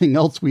everything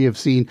else we have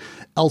seen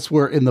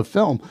elsewhere in the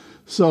film.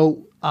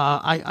 So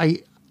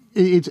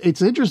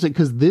it's interesting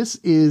because this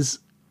is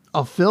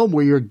a film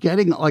where you're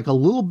getting like a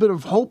little bit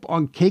of hope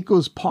on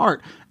Keiko's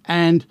part,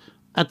 and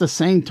at the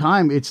same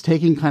time, it's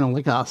taking kind of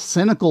like a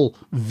cynical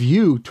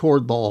view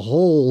toward the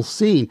whole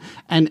scene.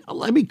 And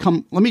let me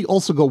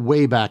also go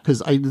way back,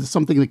 because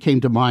something that came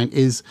to mind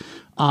is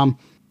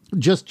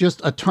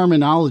just a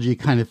terminology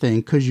kind of thing,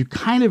 because you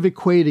kind of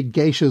equated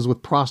geishas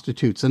with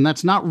prostitutes, and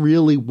that's not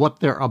really what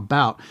they're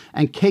about.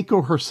 And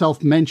Keiko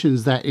herself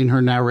mentions that in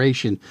her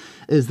narration,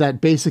 is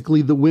that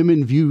basically the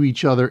women view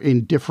each other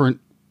in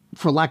different,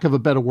 for lack of a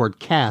better word,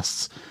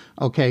 castes.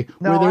 Okay,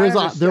 no, where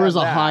there is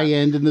a high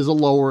end and there's a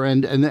lower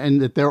end,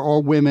 and that there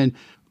are women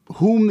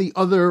whom the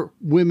other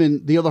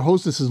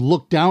hostesses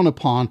look down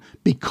upon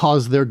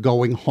because they're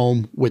going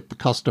home with the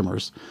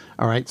customers.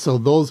 All right, so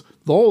those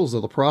are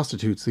the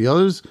prostitutes. The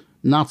others,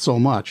 not so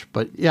much.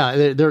 But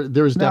yeah,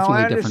 there's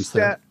definitely a difference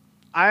there.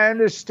 I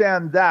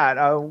understand that.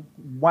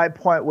 My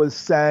point was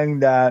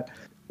saying that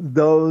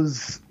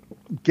those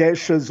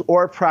geishas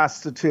or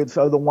prostitutes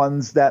are the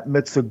ones that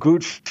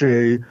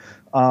Mitsuguchi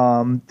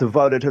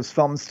devoted his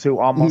films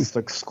to almost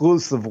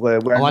exclusively,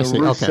 where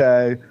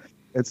Naruse,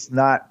 it's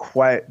not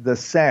quite the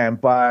same.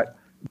 But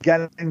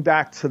getting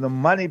back to the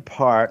money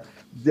part,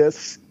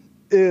 this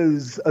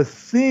is a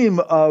theme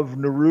of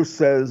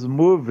Naruse's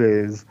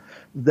movies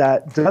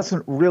that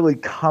doesn't really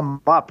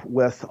come up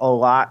with a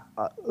lot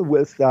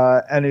with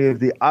any of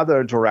the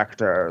other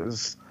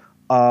directors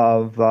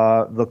of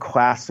the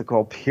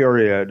classical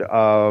period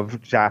of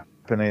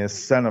Japanese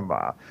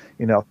cinema.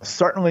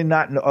 Certainly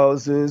not in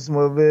Ozu's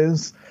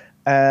movies,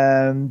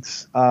 and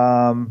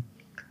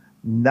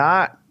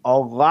not a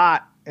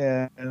lot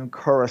in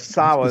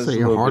Kurosawa's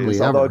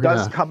movies. Although it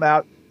does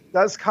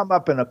come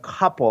up in a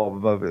couple of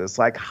movies,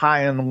 like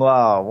High and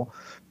Low,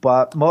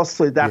 but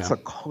mostly that's a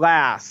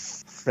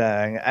class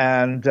thing.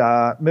 And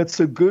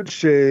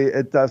Mitsuguchi,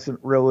 it doesn't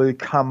really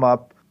come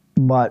up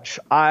much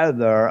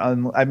either.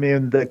 I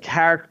mean, the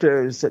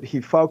characters that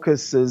he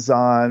focuses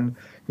on,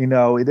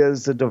 it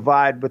is a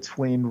divide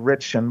between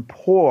rich and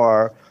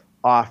poor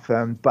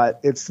often, but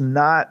it's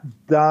not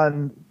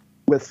done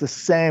with the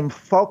same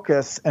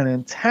focus and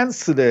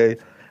intensity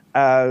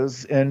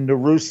as in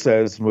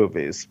Naruse's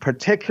movies,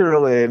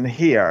 particularly in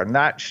here.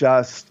 Not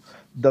just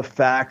the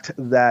fact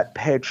that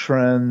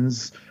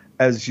patrons,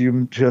 as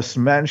you just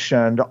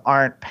mentioned,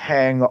 aren't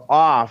paying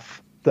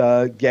off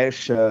the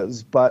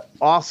geishas, but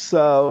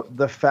also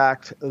the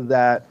fact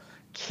that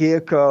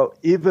Keiko,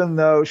 even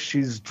though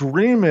she's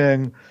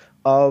dreaming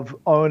of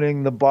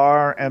owning the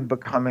bar and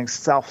becoming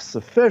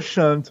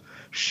self-sufficient,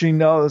 she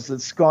knows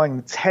it's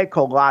going to take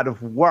a lot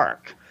of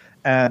work.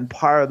 And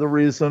part of the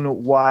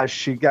reason why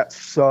she gets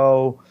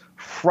so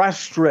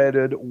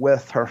frustrated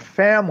with her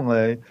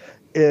family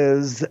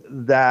is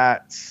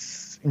that,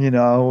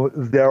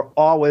 they're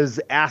always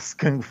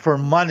asking for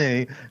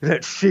money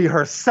that she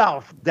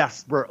herself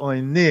desperately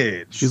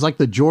needs. She's like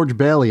the George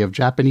Bailey of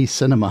Japanese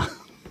cinema.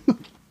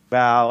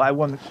 Well, I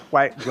wouldn't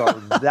quite go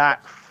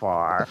that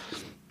far.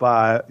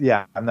 But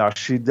yeah, no,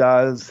 she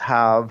does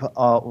have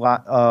a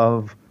lot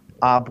of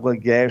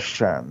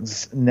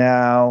obligations.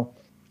 Now,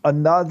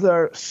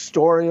 another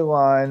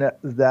storyline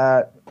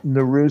that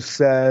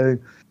Naruse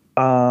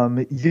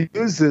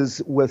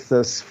uses with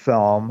this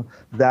film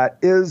that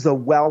is a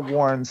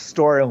well-worn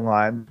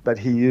storyline, but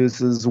he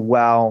uses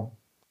well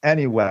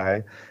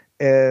anyway,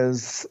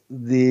 is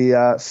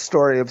the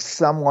story of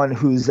someone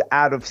who's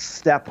out of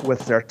step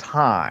with their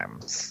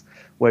times,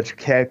 which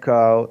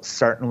Keiko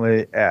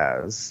certainly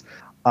is.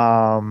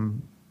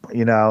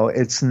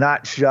 It's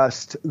not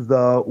just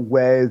the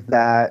way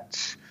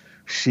that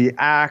she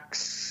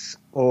acts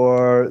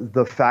or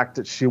the fact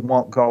that she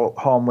won't go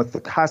home with the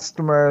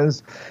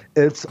customers.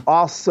 It's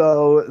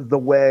also the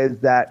way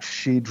that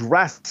she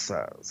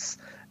dresses.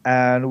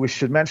 And we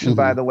should mention,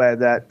 by the way,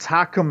 that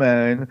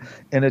Takamine,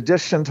 in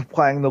addition to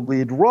playing the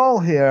lead role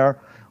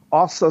here,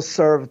 also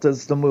served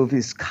as the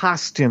movie's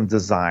costume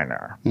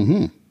designer.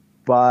 Mm-hmm.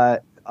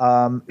 But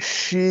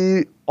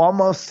she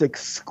almost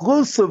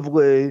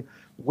exclusively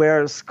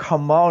wears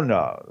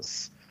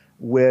kimonos,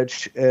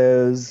 which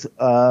is,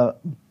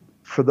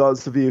 for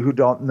those of you who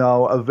don't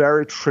know, a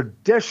very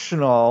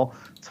traditional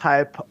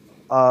type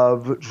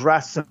of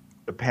dress in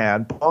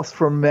Japan, both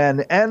for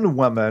men and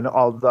women,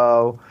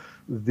 although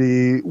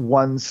the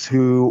ones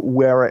who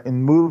wear it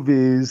in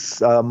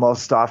movies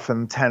most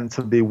often tend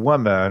to be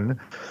women.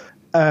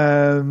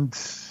 And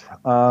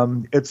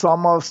it's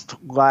almost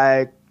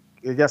like,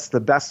 I guess the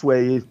best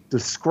way to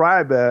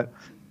describe it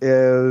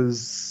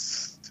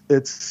is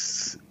it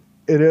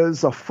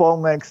is a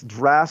full-length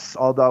dress,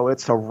 although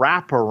it's a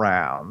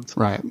wraparound.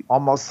 Right.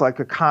 Almost like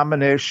a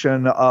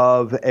combination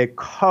of a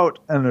coat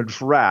and a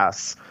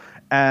dress.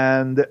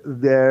 And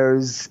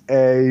there's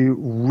a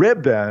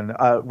ribbon,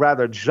 a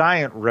rather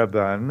giant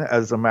ribbon,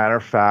 as a matter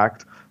of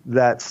fact,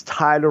 that's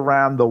tied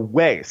around the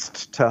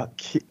waist to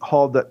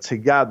hold it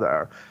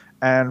together.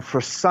 And for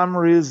some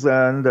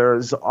reason,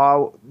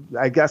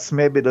 I guess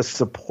maybe to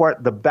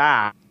support the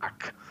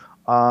back,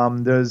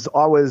 there's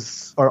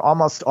always, or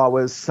almost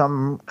always,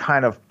 some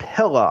kind of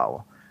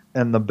pillow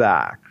in the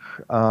back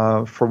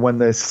for when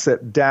they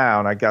sit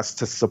down, I guess,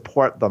 to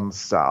support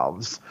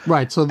themselves.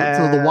 Right. So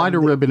the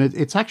wider ribbon,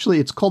 it's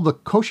called the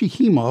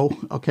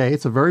koshihimo. Okay.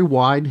 It's a very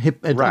wide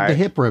the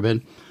hip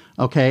ribbon.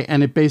 Okay.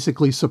 And it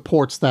basically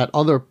supports that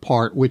other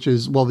part, which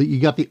is, you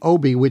got the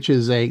obi, which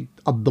is the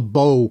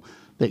bow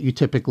that you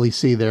typically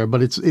see there,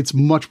 but it's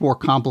much more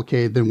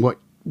complicated than what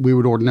we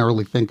would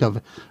ordinarily think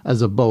of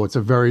as a bow. It's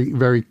a very,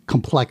 very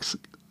complex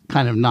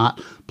kind of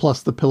knot,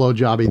 plus the pillow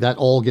jobi. That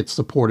all gets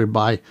supported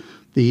by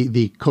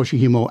the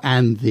koshihimo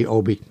and the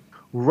obi.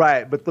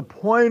 Right, but the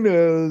point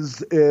is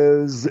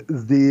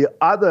the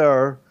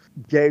other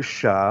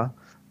geisha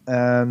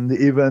and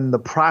even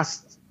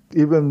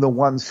the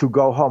ones who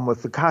go home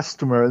with the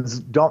customers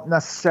don't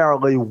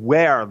necessarily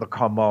wear the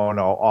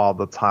kimono all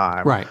the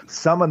time. Right.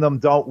 Some of them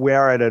don't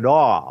wear it at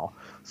all.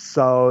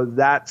 So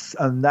that's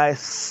a nice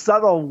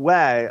subtle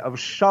way of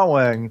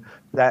showing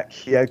that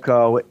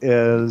Keiko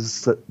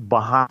is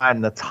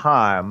behind the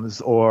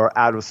times or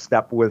out of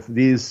step with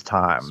these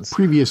times.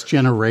 Previous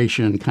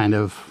generation kind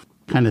of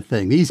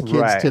thing. These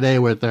kids today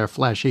with their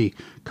flashy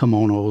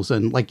kimonos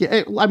and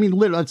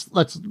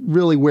that's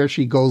really where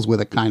she goes with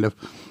it, kind of,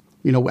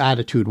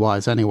 attitude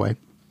wise anyway.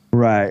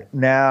 Right.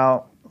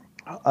 Now,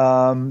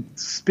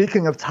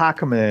 speaking of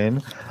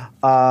Takamine,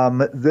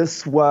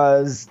 this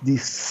was the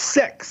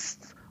 6th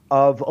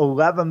of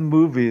 11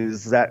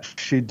 movies that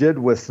she did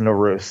with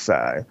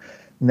Naruse.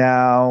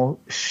 Now,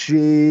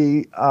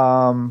 she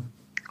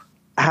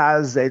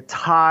has a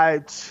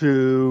tie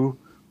to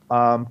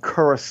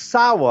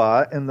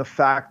Kurosawa in the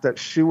fact that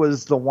she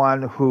was the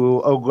one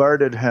who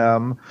alerted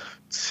him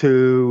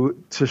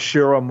to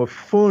Toshiro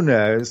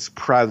Mifune's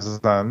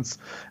presence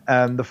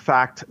and the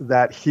fact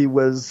that he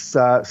was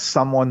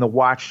someone to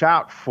watch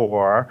out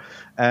for,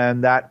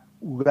 and that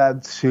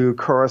led to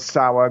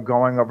Kurosawa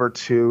going over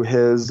to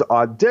his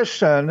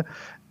audition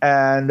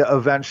and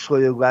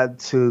eventually led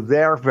to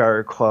their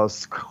very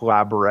close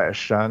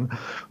collaboration.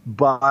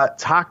 But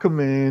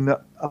Takamine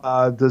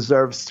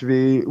deserves to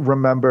be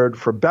remembered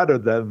for better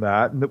than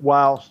that. And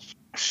while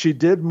she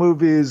did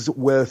movies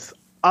with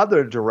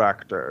other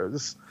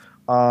directors,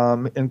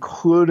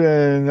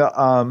 including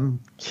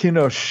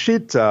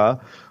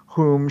Kinoshita,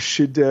 whom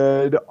she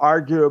did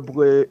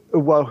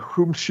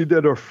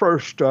her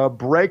first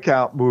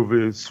breakout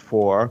movies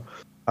for.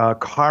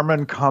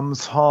 Carmen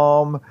Comes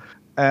Home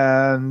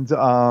and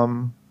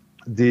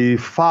the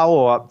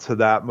follow-up to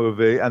that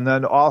movie, and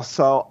then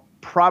also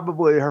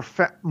probably her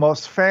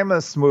most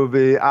famous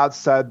movie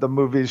outside the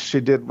movies she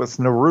did with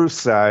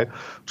Naruse,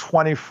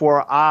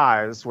 24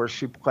 Eyes, where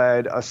she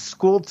played a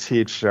school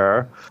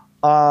teacher.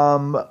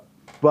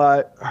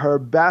 But her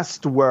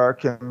best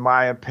work, in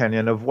my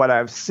opinion, of what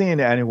I've seen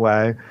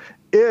anyway,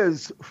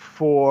 is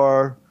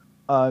for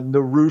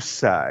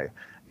Naruse.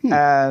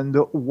 And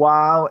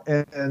while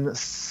in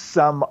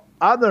some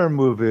other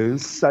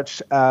movies,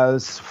 such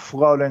as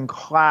Floating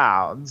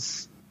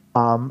Clouds,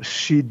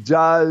 she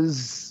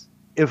does,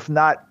 if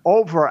not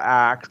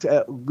overact,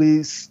 at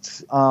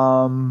least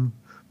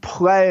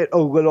play it a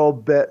little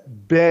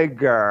bit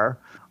bigger.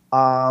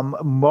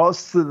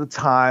 Most of the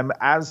time,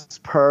 as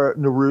per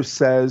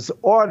Naruse's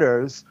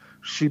orders,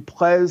 she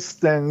plays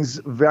things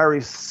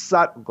very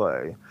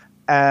subtly.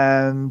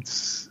 And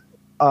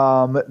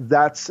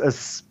that's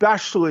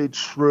especially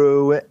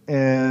true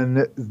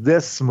in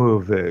this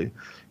movie.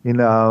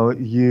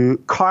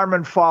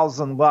 Carmen Falls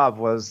in Love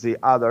was the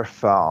other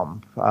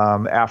film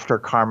after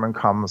Carmen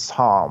Comes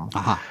Home.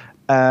 Uh-huh.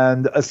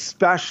 And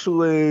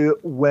especially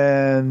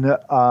when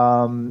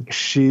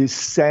she's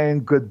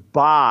saying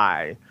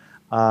goodbye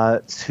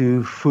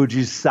to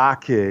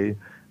Fujisaki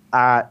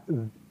at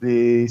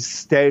the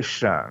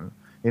station.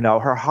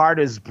 Her heart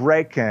is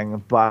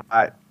breaking,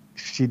 but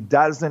she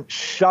doesn't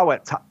show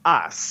it to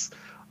us,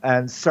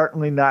 and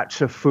certainly not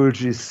to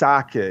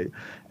Fujisaki.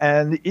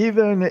 And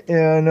even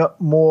in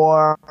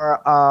more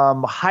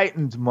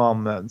heightened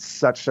moments,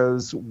 such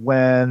as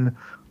when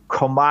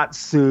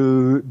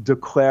Komatsu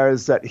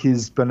declares that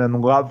he's been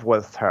in love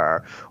with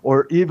her,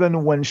 or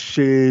even when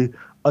she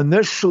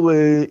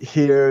initially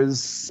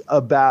hears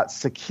about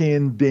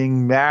Sakine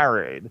being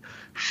married,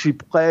 she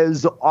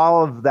plays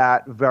all of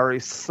that very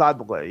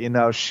subtly.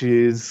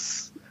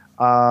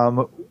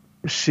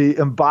 She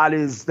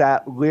embodies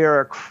that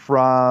lyric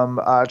from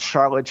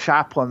Charlie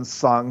Chaplin's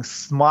song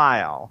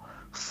Smile.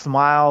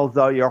 Smile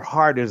though your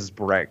heart is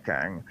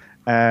breaking.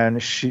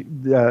 And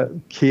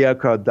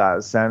Kyoko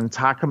does. And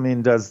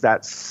Takamine does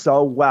that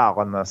so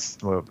well in this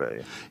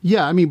movie.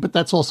 Yeah, but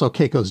that's also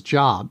Keiko's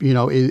job,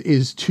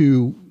 is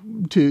to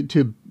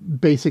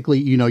basically,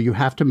 you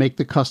have to make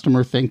the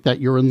customer think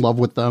that you're in love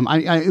with them.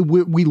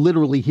 We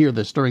literally hear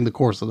this during the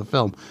course of the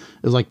film.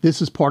 It's like,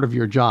 this is part of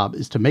your job,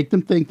 is to make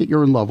them think that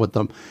you're in love with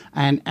them.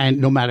 And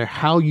no matter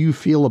how you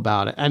feel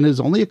about it. And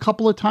there's only a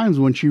couple of times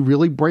when she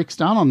really breaks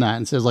down on that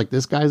and says, like,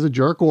 this guy's a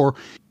jerk, or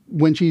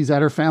when she's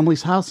at her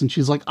family's house and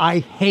she's like, I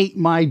hate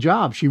my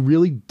job. She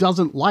really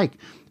doesn't like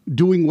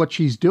doing what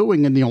she's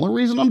doing. And the only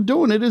reason I'm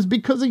doing it is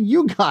because of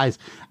you guys.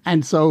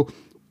 And so,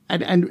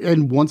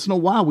 and once in a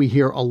while we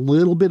hear a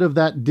little bit of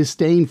that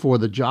disdain for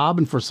the job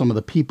and for some of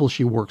the people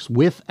she works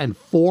with and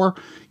for,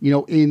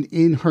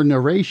 in her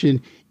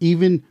narration,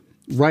 even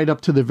right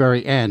up to the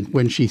very end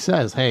when she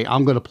says, hey,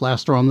 I'm going to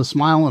plaster on the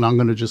smile and I'm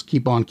going to just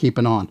keep on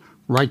keeping on,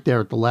 right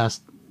there at the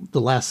last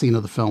scene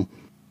of the film.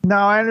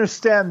 Now, I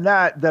understand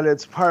that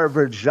it's part of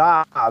her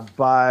job,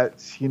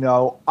 but,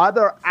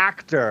 other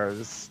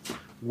actors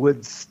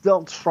would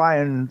still try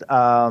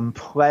and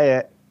play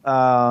it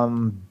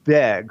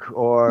big,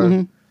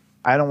 or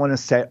I don't want to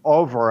say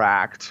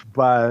overact,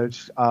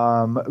 but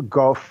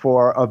go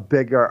for a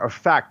bigger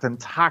effect. And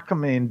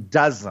Takamine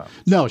doesn't.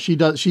 No, she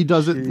does. She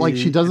does it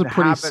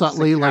pretty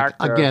subtly. Like,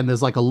 again,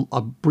 there's like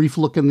a brief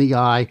look in the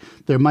eye.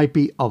 There might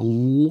be a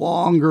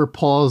longer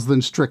pause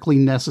than strictly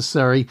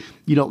necessary.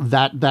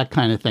 That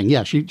kind of thing.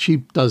 Yeah, she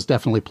does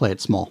definitely play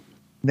it small.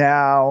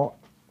 Now,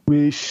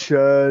 we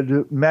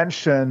should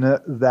mention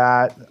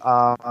that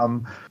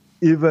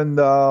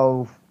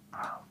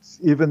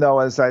even though,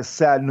 as I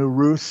said,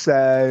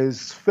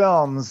 Narusei's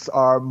films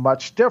are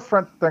much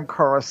different than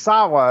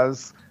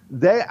Kurosawa's,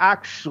 they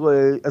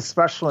actually,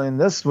 especially in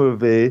this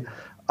movie,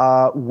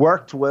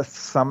 worked with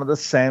some of the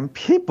same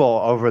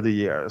people over the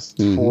years.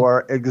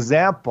 For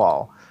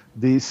example,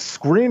 the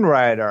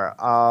screenwriter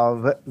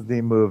of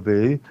the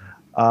movie,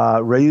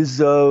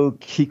 Reizo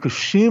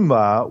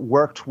Kikushima,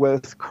 worked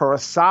with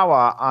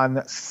Kurosawa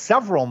on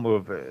several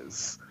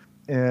movies,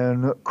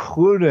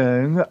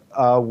 including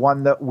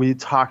one that we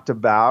talked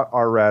about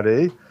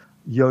already,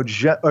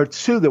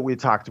 two that we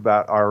talked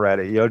about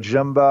already,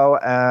 Yojimbo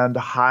and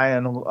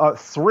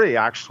three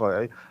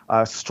actually,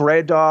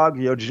 Stray Dog,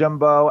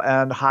 Yojimbo,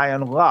 and High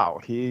and Low.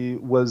 He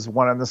was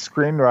one of the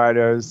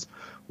screenwriters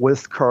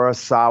with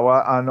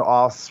Kurosawa on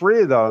all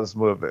three of those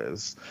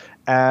movies.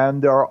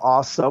 And there are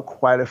also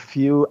quite a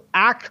few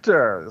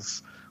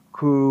actors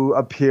who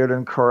appeared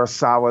in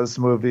Kurosawa's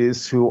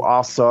movies who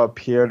also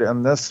appeared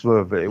in this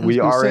movie. We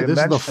already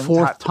mentioned this is the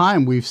fourth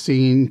time we've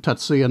seen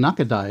Tatsuya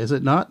Nakadai, is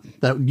it not?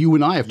 That you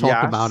and I have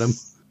talked about him.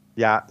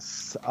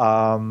 Yes,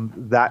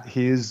 that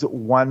he's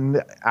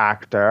one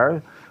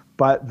actor.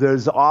 But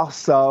there's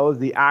also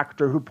the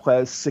actor who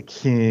plays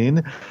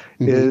Sakine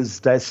is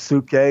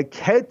Daisuke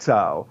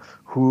Kato,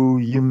 who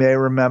you may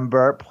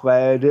remember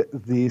played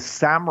the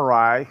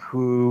samurai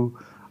who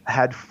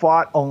had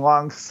fought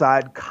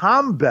alongside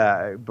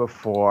Kanbei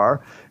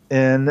before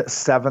in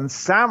Seven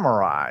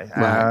Samurai,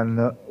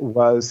 and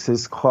was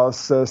his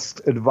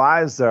closest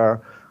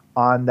advisor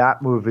on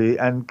that movie.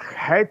 And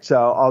Kato,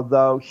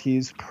 although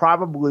he's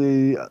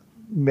probably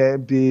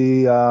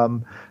maybe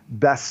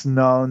best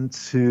known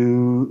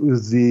to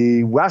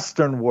the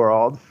Western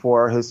world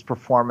for his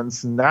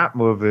performance in that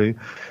movie,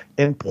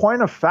 in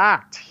point of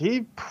fact,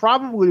 he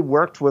probably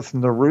worked with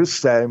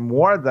Naruse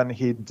more than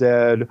he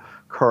did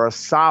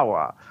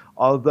Kurosawa.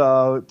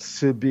 Although,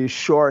 to be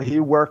sure, he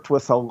worked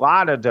with a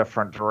lot of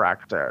different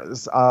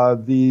directors.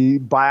 The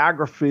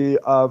biography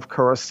of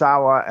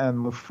Kurosawa and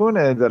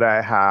Mifune that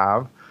I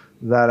have,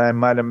 that I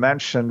might have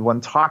mentioned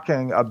when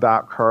talking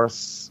about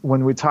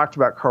when we talked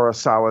about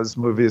Kurosawa's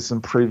movies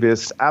in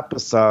previous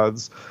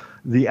episodes,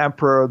 The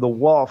Emperor of the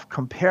Wolf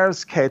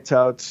compares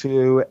Kato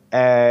to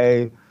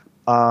a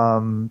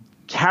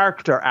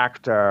character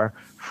actor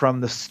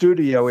from the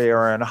studio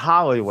era in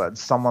Hollywood,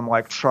 someone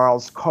like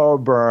Charles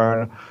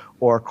Coburn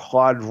or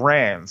Claude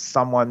Rains,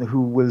 someone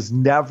who was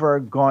never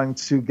going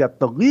to get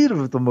the lead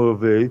of the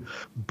movie,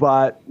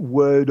 but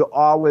would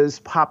always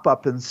pop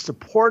up in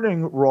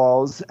supporting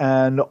roles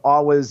and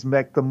always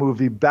make the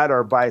movie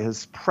better by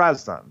his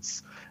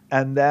presence.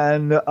 And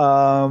then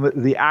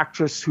the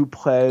actress who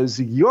plays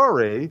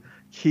Yuri,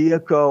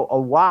 Kiyoko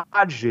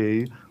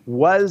Awaji,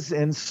 was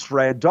in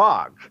Stray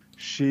Dog.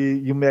 She,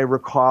 you may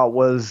recall,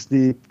 was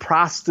the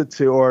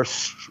prostitute or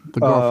the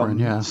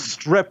girlfriend,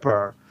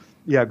 stripper,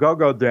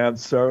 go-go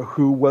dancer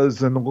who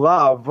was in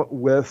love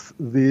with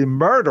the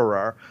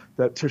murderer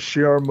that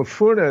Toshiro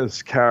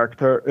Mifune's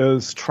character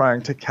is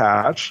trying to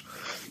catch.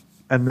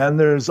 And then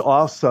there's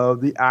also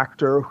the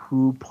actor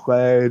who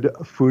played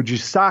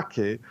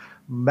Fujisaki,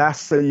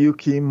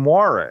 Masayuki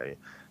Mori.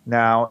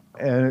 Now,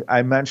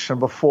 I mentioned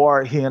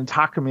before, he and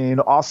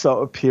Takamine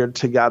also appeared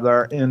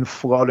together in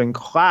Floating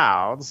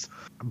Clouds,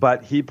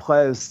 but he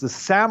plays the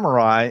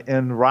samurai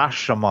in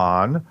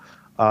Rashomon,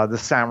 the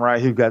samurai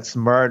who gets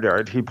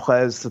murdered. He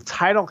plays the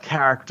title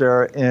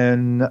character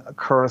in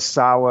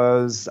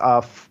Kurosawa's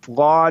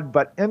flawed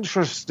but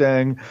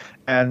interesting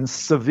and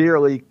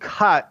severely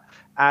cut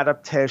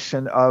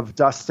adaptation of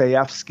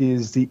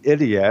Dostoevsky's The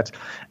Idiot.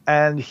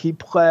 And he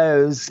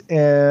plays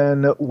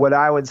in what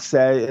I would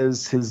say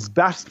is his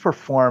best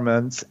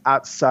performance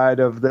outside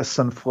of this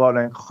and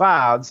Floating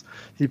Clouds.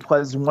 He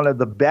plays one of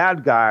the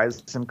bad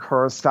guys in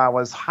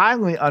Kurosawa's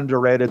highly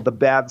underrated The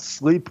Bad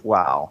Sleep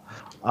Well.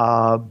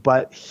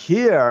 But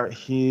here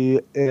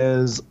he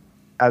is,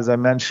 as I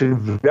mentioned,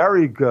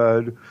 very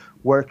good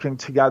working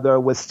together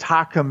with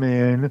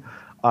Takamine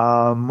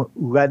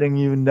letting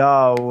you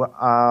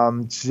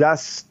know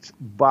just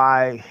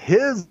by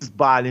his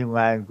body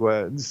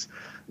language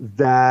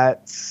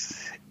that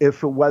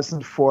if it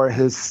wasn't for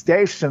his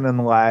station in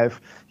life,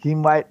 he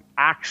might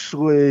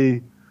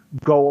actually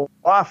go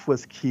off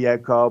with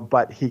Keiko,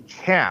 but he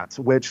can't,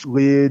 which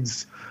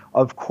leads,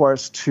 of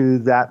course, to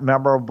that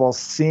memorable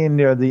scene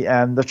near the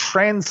end, the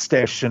train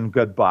station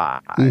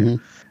goodbye. Mm-hmm.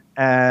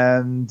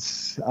 And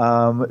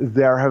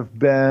there have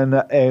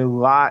been a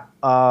lot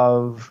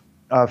of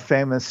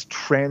famous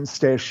train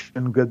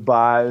station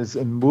goodbyes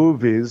in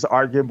movies.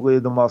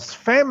 Arguably the most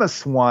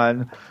famous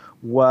one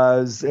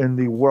was in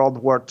the World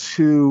War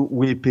II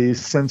weepy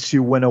Since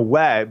You Went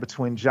Away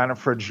between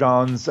Jennifer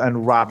Jones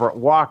and Robert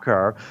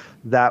Walker.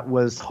 That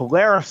was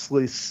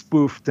hilariously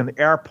spoofed in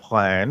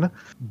Airplane.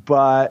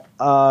 But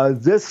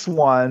this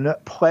one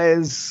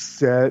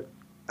plays it,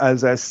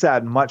 as I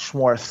said, much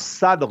more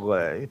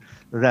subtly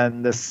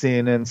than the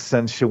scene in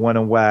Since You Went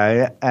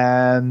Away.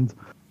 And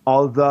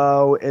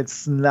although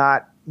it's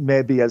not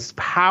maybe as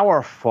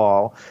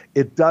powerful,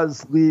 it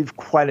does leave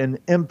quite an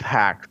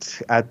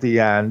impact at the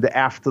end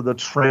after the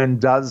train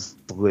does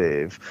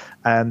leave.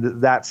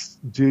 And that's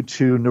due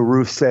to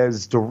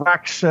Narusse's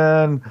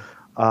direction,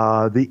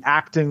 the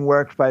acting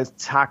work by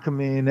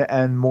Takamine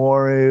and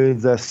Mori,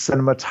 the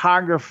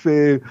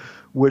cinematography,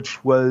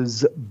 which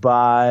was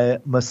by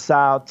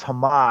Masao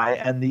Tamai,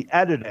 and the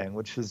editing,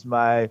 which is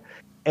my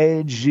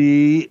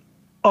A.G.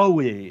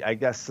 Oe, I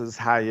guess is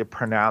how you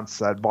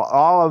pronounce it. But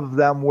all of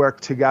them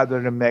work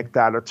together to make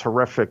that a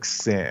terrific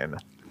scene.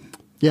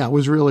 Yeah, it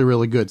was really,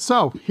 really good.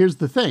 So here's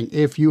the thing.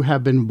 If you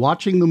have been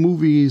watching the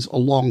movies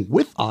along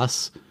with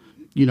us,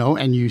 you know,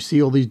 and you see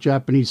all these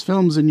Japanese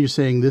films and you're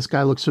saying, this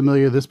guy looks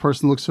familiar, this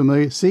person looks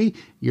familiar. See,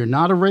 you're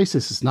not a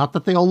racist. It's not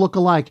that they all look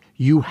alike.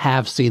 You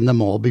have seen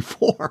them all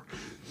before.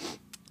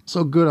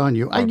 So good on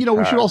you. Okay.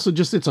 We should also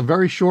just, it's a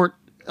very short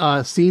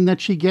scene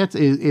that she gets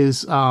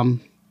is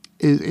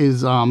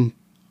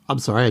I'm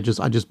sorry, I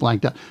just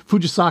blanked out.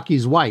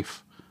 Fujisaki's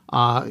wife.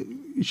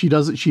 She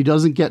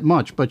doesn't get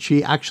much, but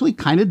she actually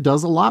kind of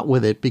does a lot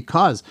with it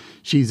because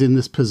she's in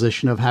this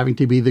position of having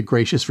to be the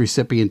gracious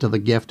recipient of the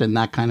gift and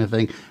that kind of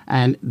thing,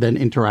 and then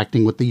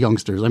interacting with the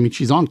youngsters. I mean,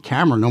 she's on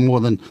camera no more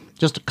than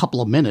just a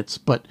couple of minutes,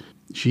 but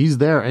she's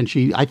there, and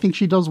I think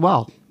she does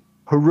well.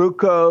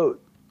 Haruko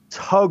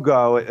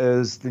Togo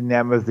is the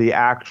name of the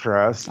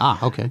actress.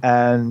 Okay.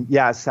 And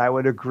yes, I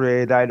would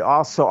agree. I'd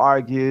also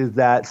argue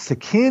that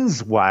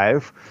Sakin's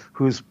wife,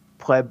 who's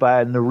played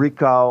by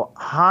Noriko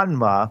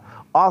Hanma,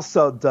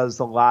 also does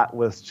a lot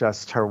with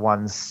just her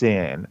one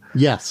scene.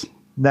 Yes.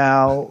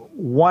 Now,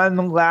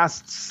 one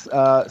last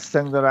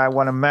thing that I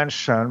want to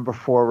mention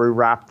before we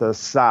wrap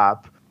this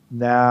up.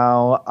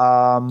 Now,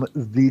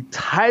 the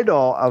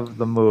title of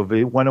the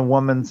movie, When a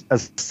Woman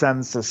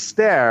Ascends the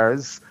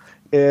Stairs,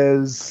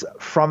 is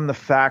from the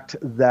fact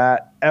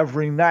that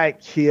every night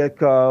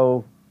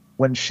Kiyoko,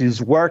 when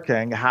she's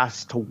working,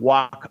 has to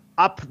walk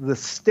up the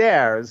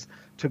stairs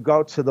to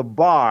go to the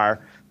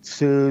bar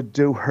to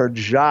do her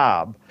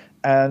job.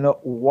 And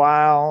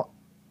while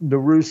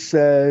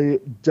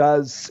Narusse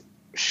does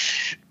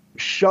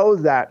show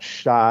that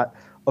shot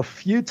a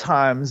few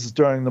times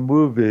during the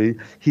movie,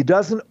 he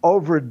doesn't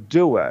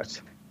overdo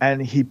it.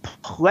 And he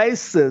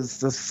places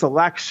the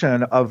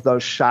selection of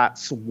those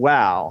shots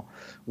well,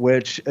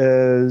 which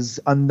is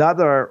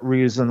another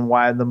reason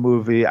why the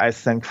movie, I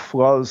think,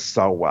 flows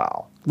so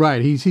well.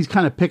 Right. He's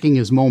kind of picking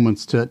his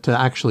moments to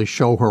actually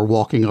show her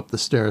walking up the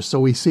stairs.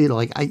 So we see it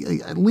like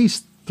at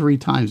least 3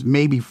 times,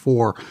 maybe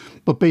 4.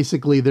 But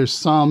basically there's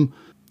some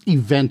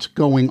event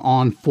going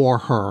on for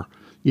her.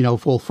 You know,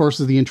 well, first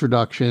is the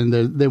introduction,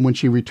 then when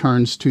she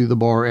returns to the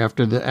bar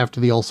after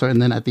the ulcer,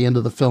 and then at the end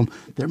of the film,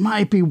 there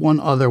might be one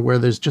other where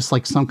there's just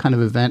like some kind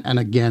of event, and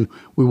again,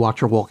 we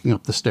watch her walking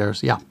up the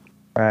stairs. Yeah.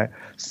 All right.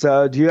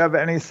 So do you have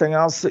anything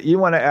else that you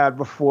want to add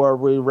before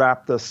we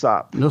wrap this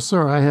up? No,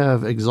 sir. I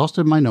have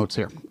exhausted my notes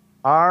here.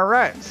 All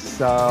right.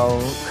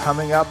 So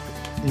coming up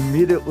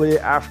immediately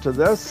after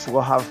this,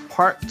 we'll have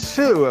part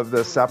 2 of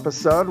this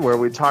episode where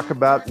we talk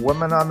about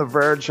women on the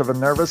verge of a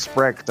nervous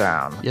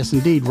breakdown. Yes,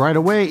 indeed. Right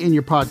away in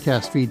your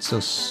podcast feed, so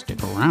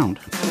stick around.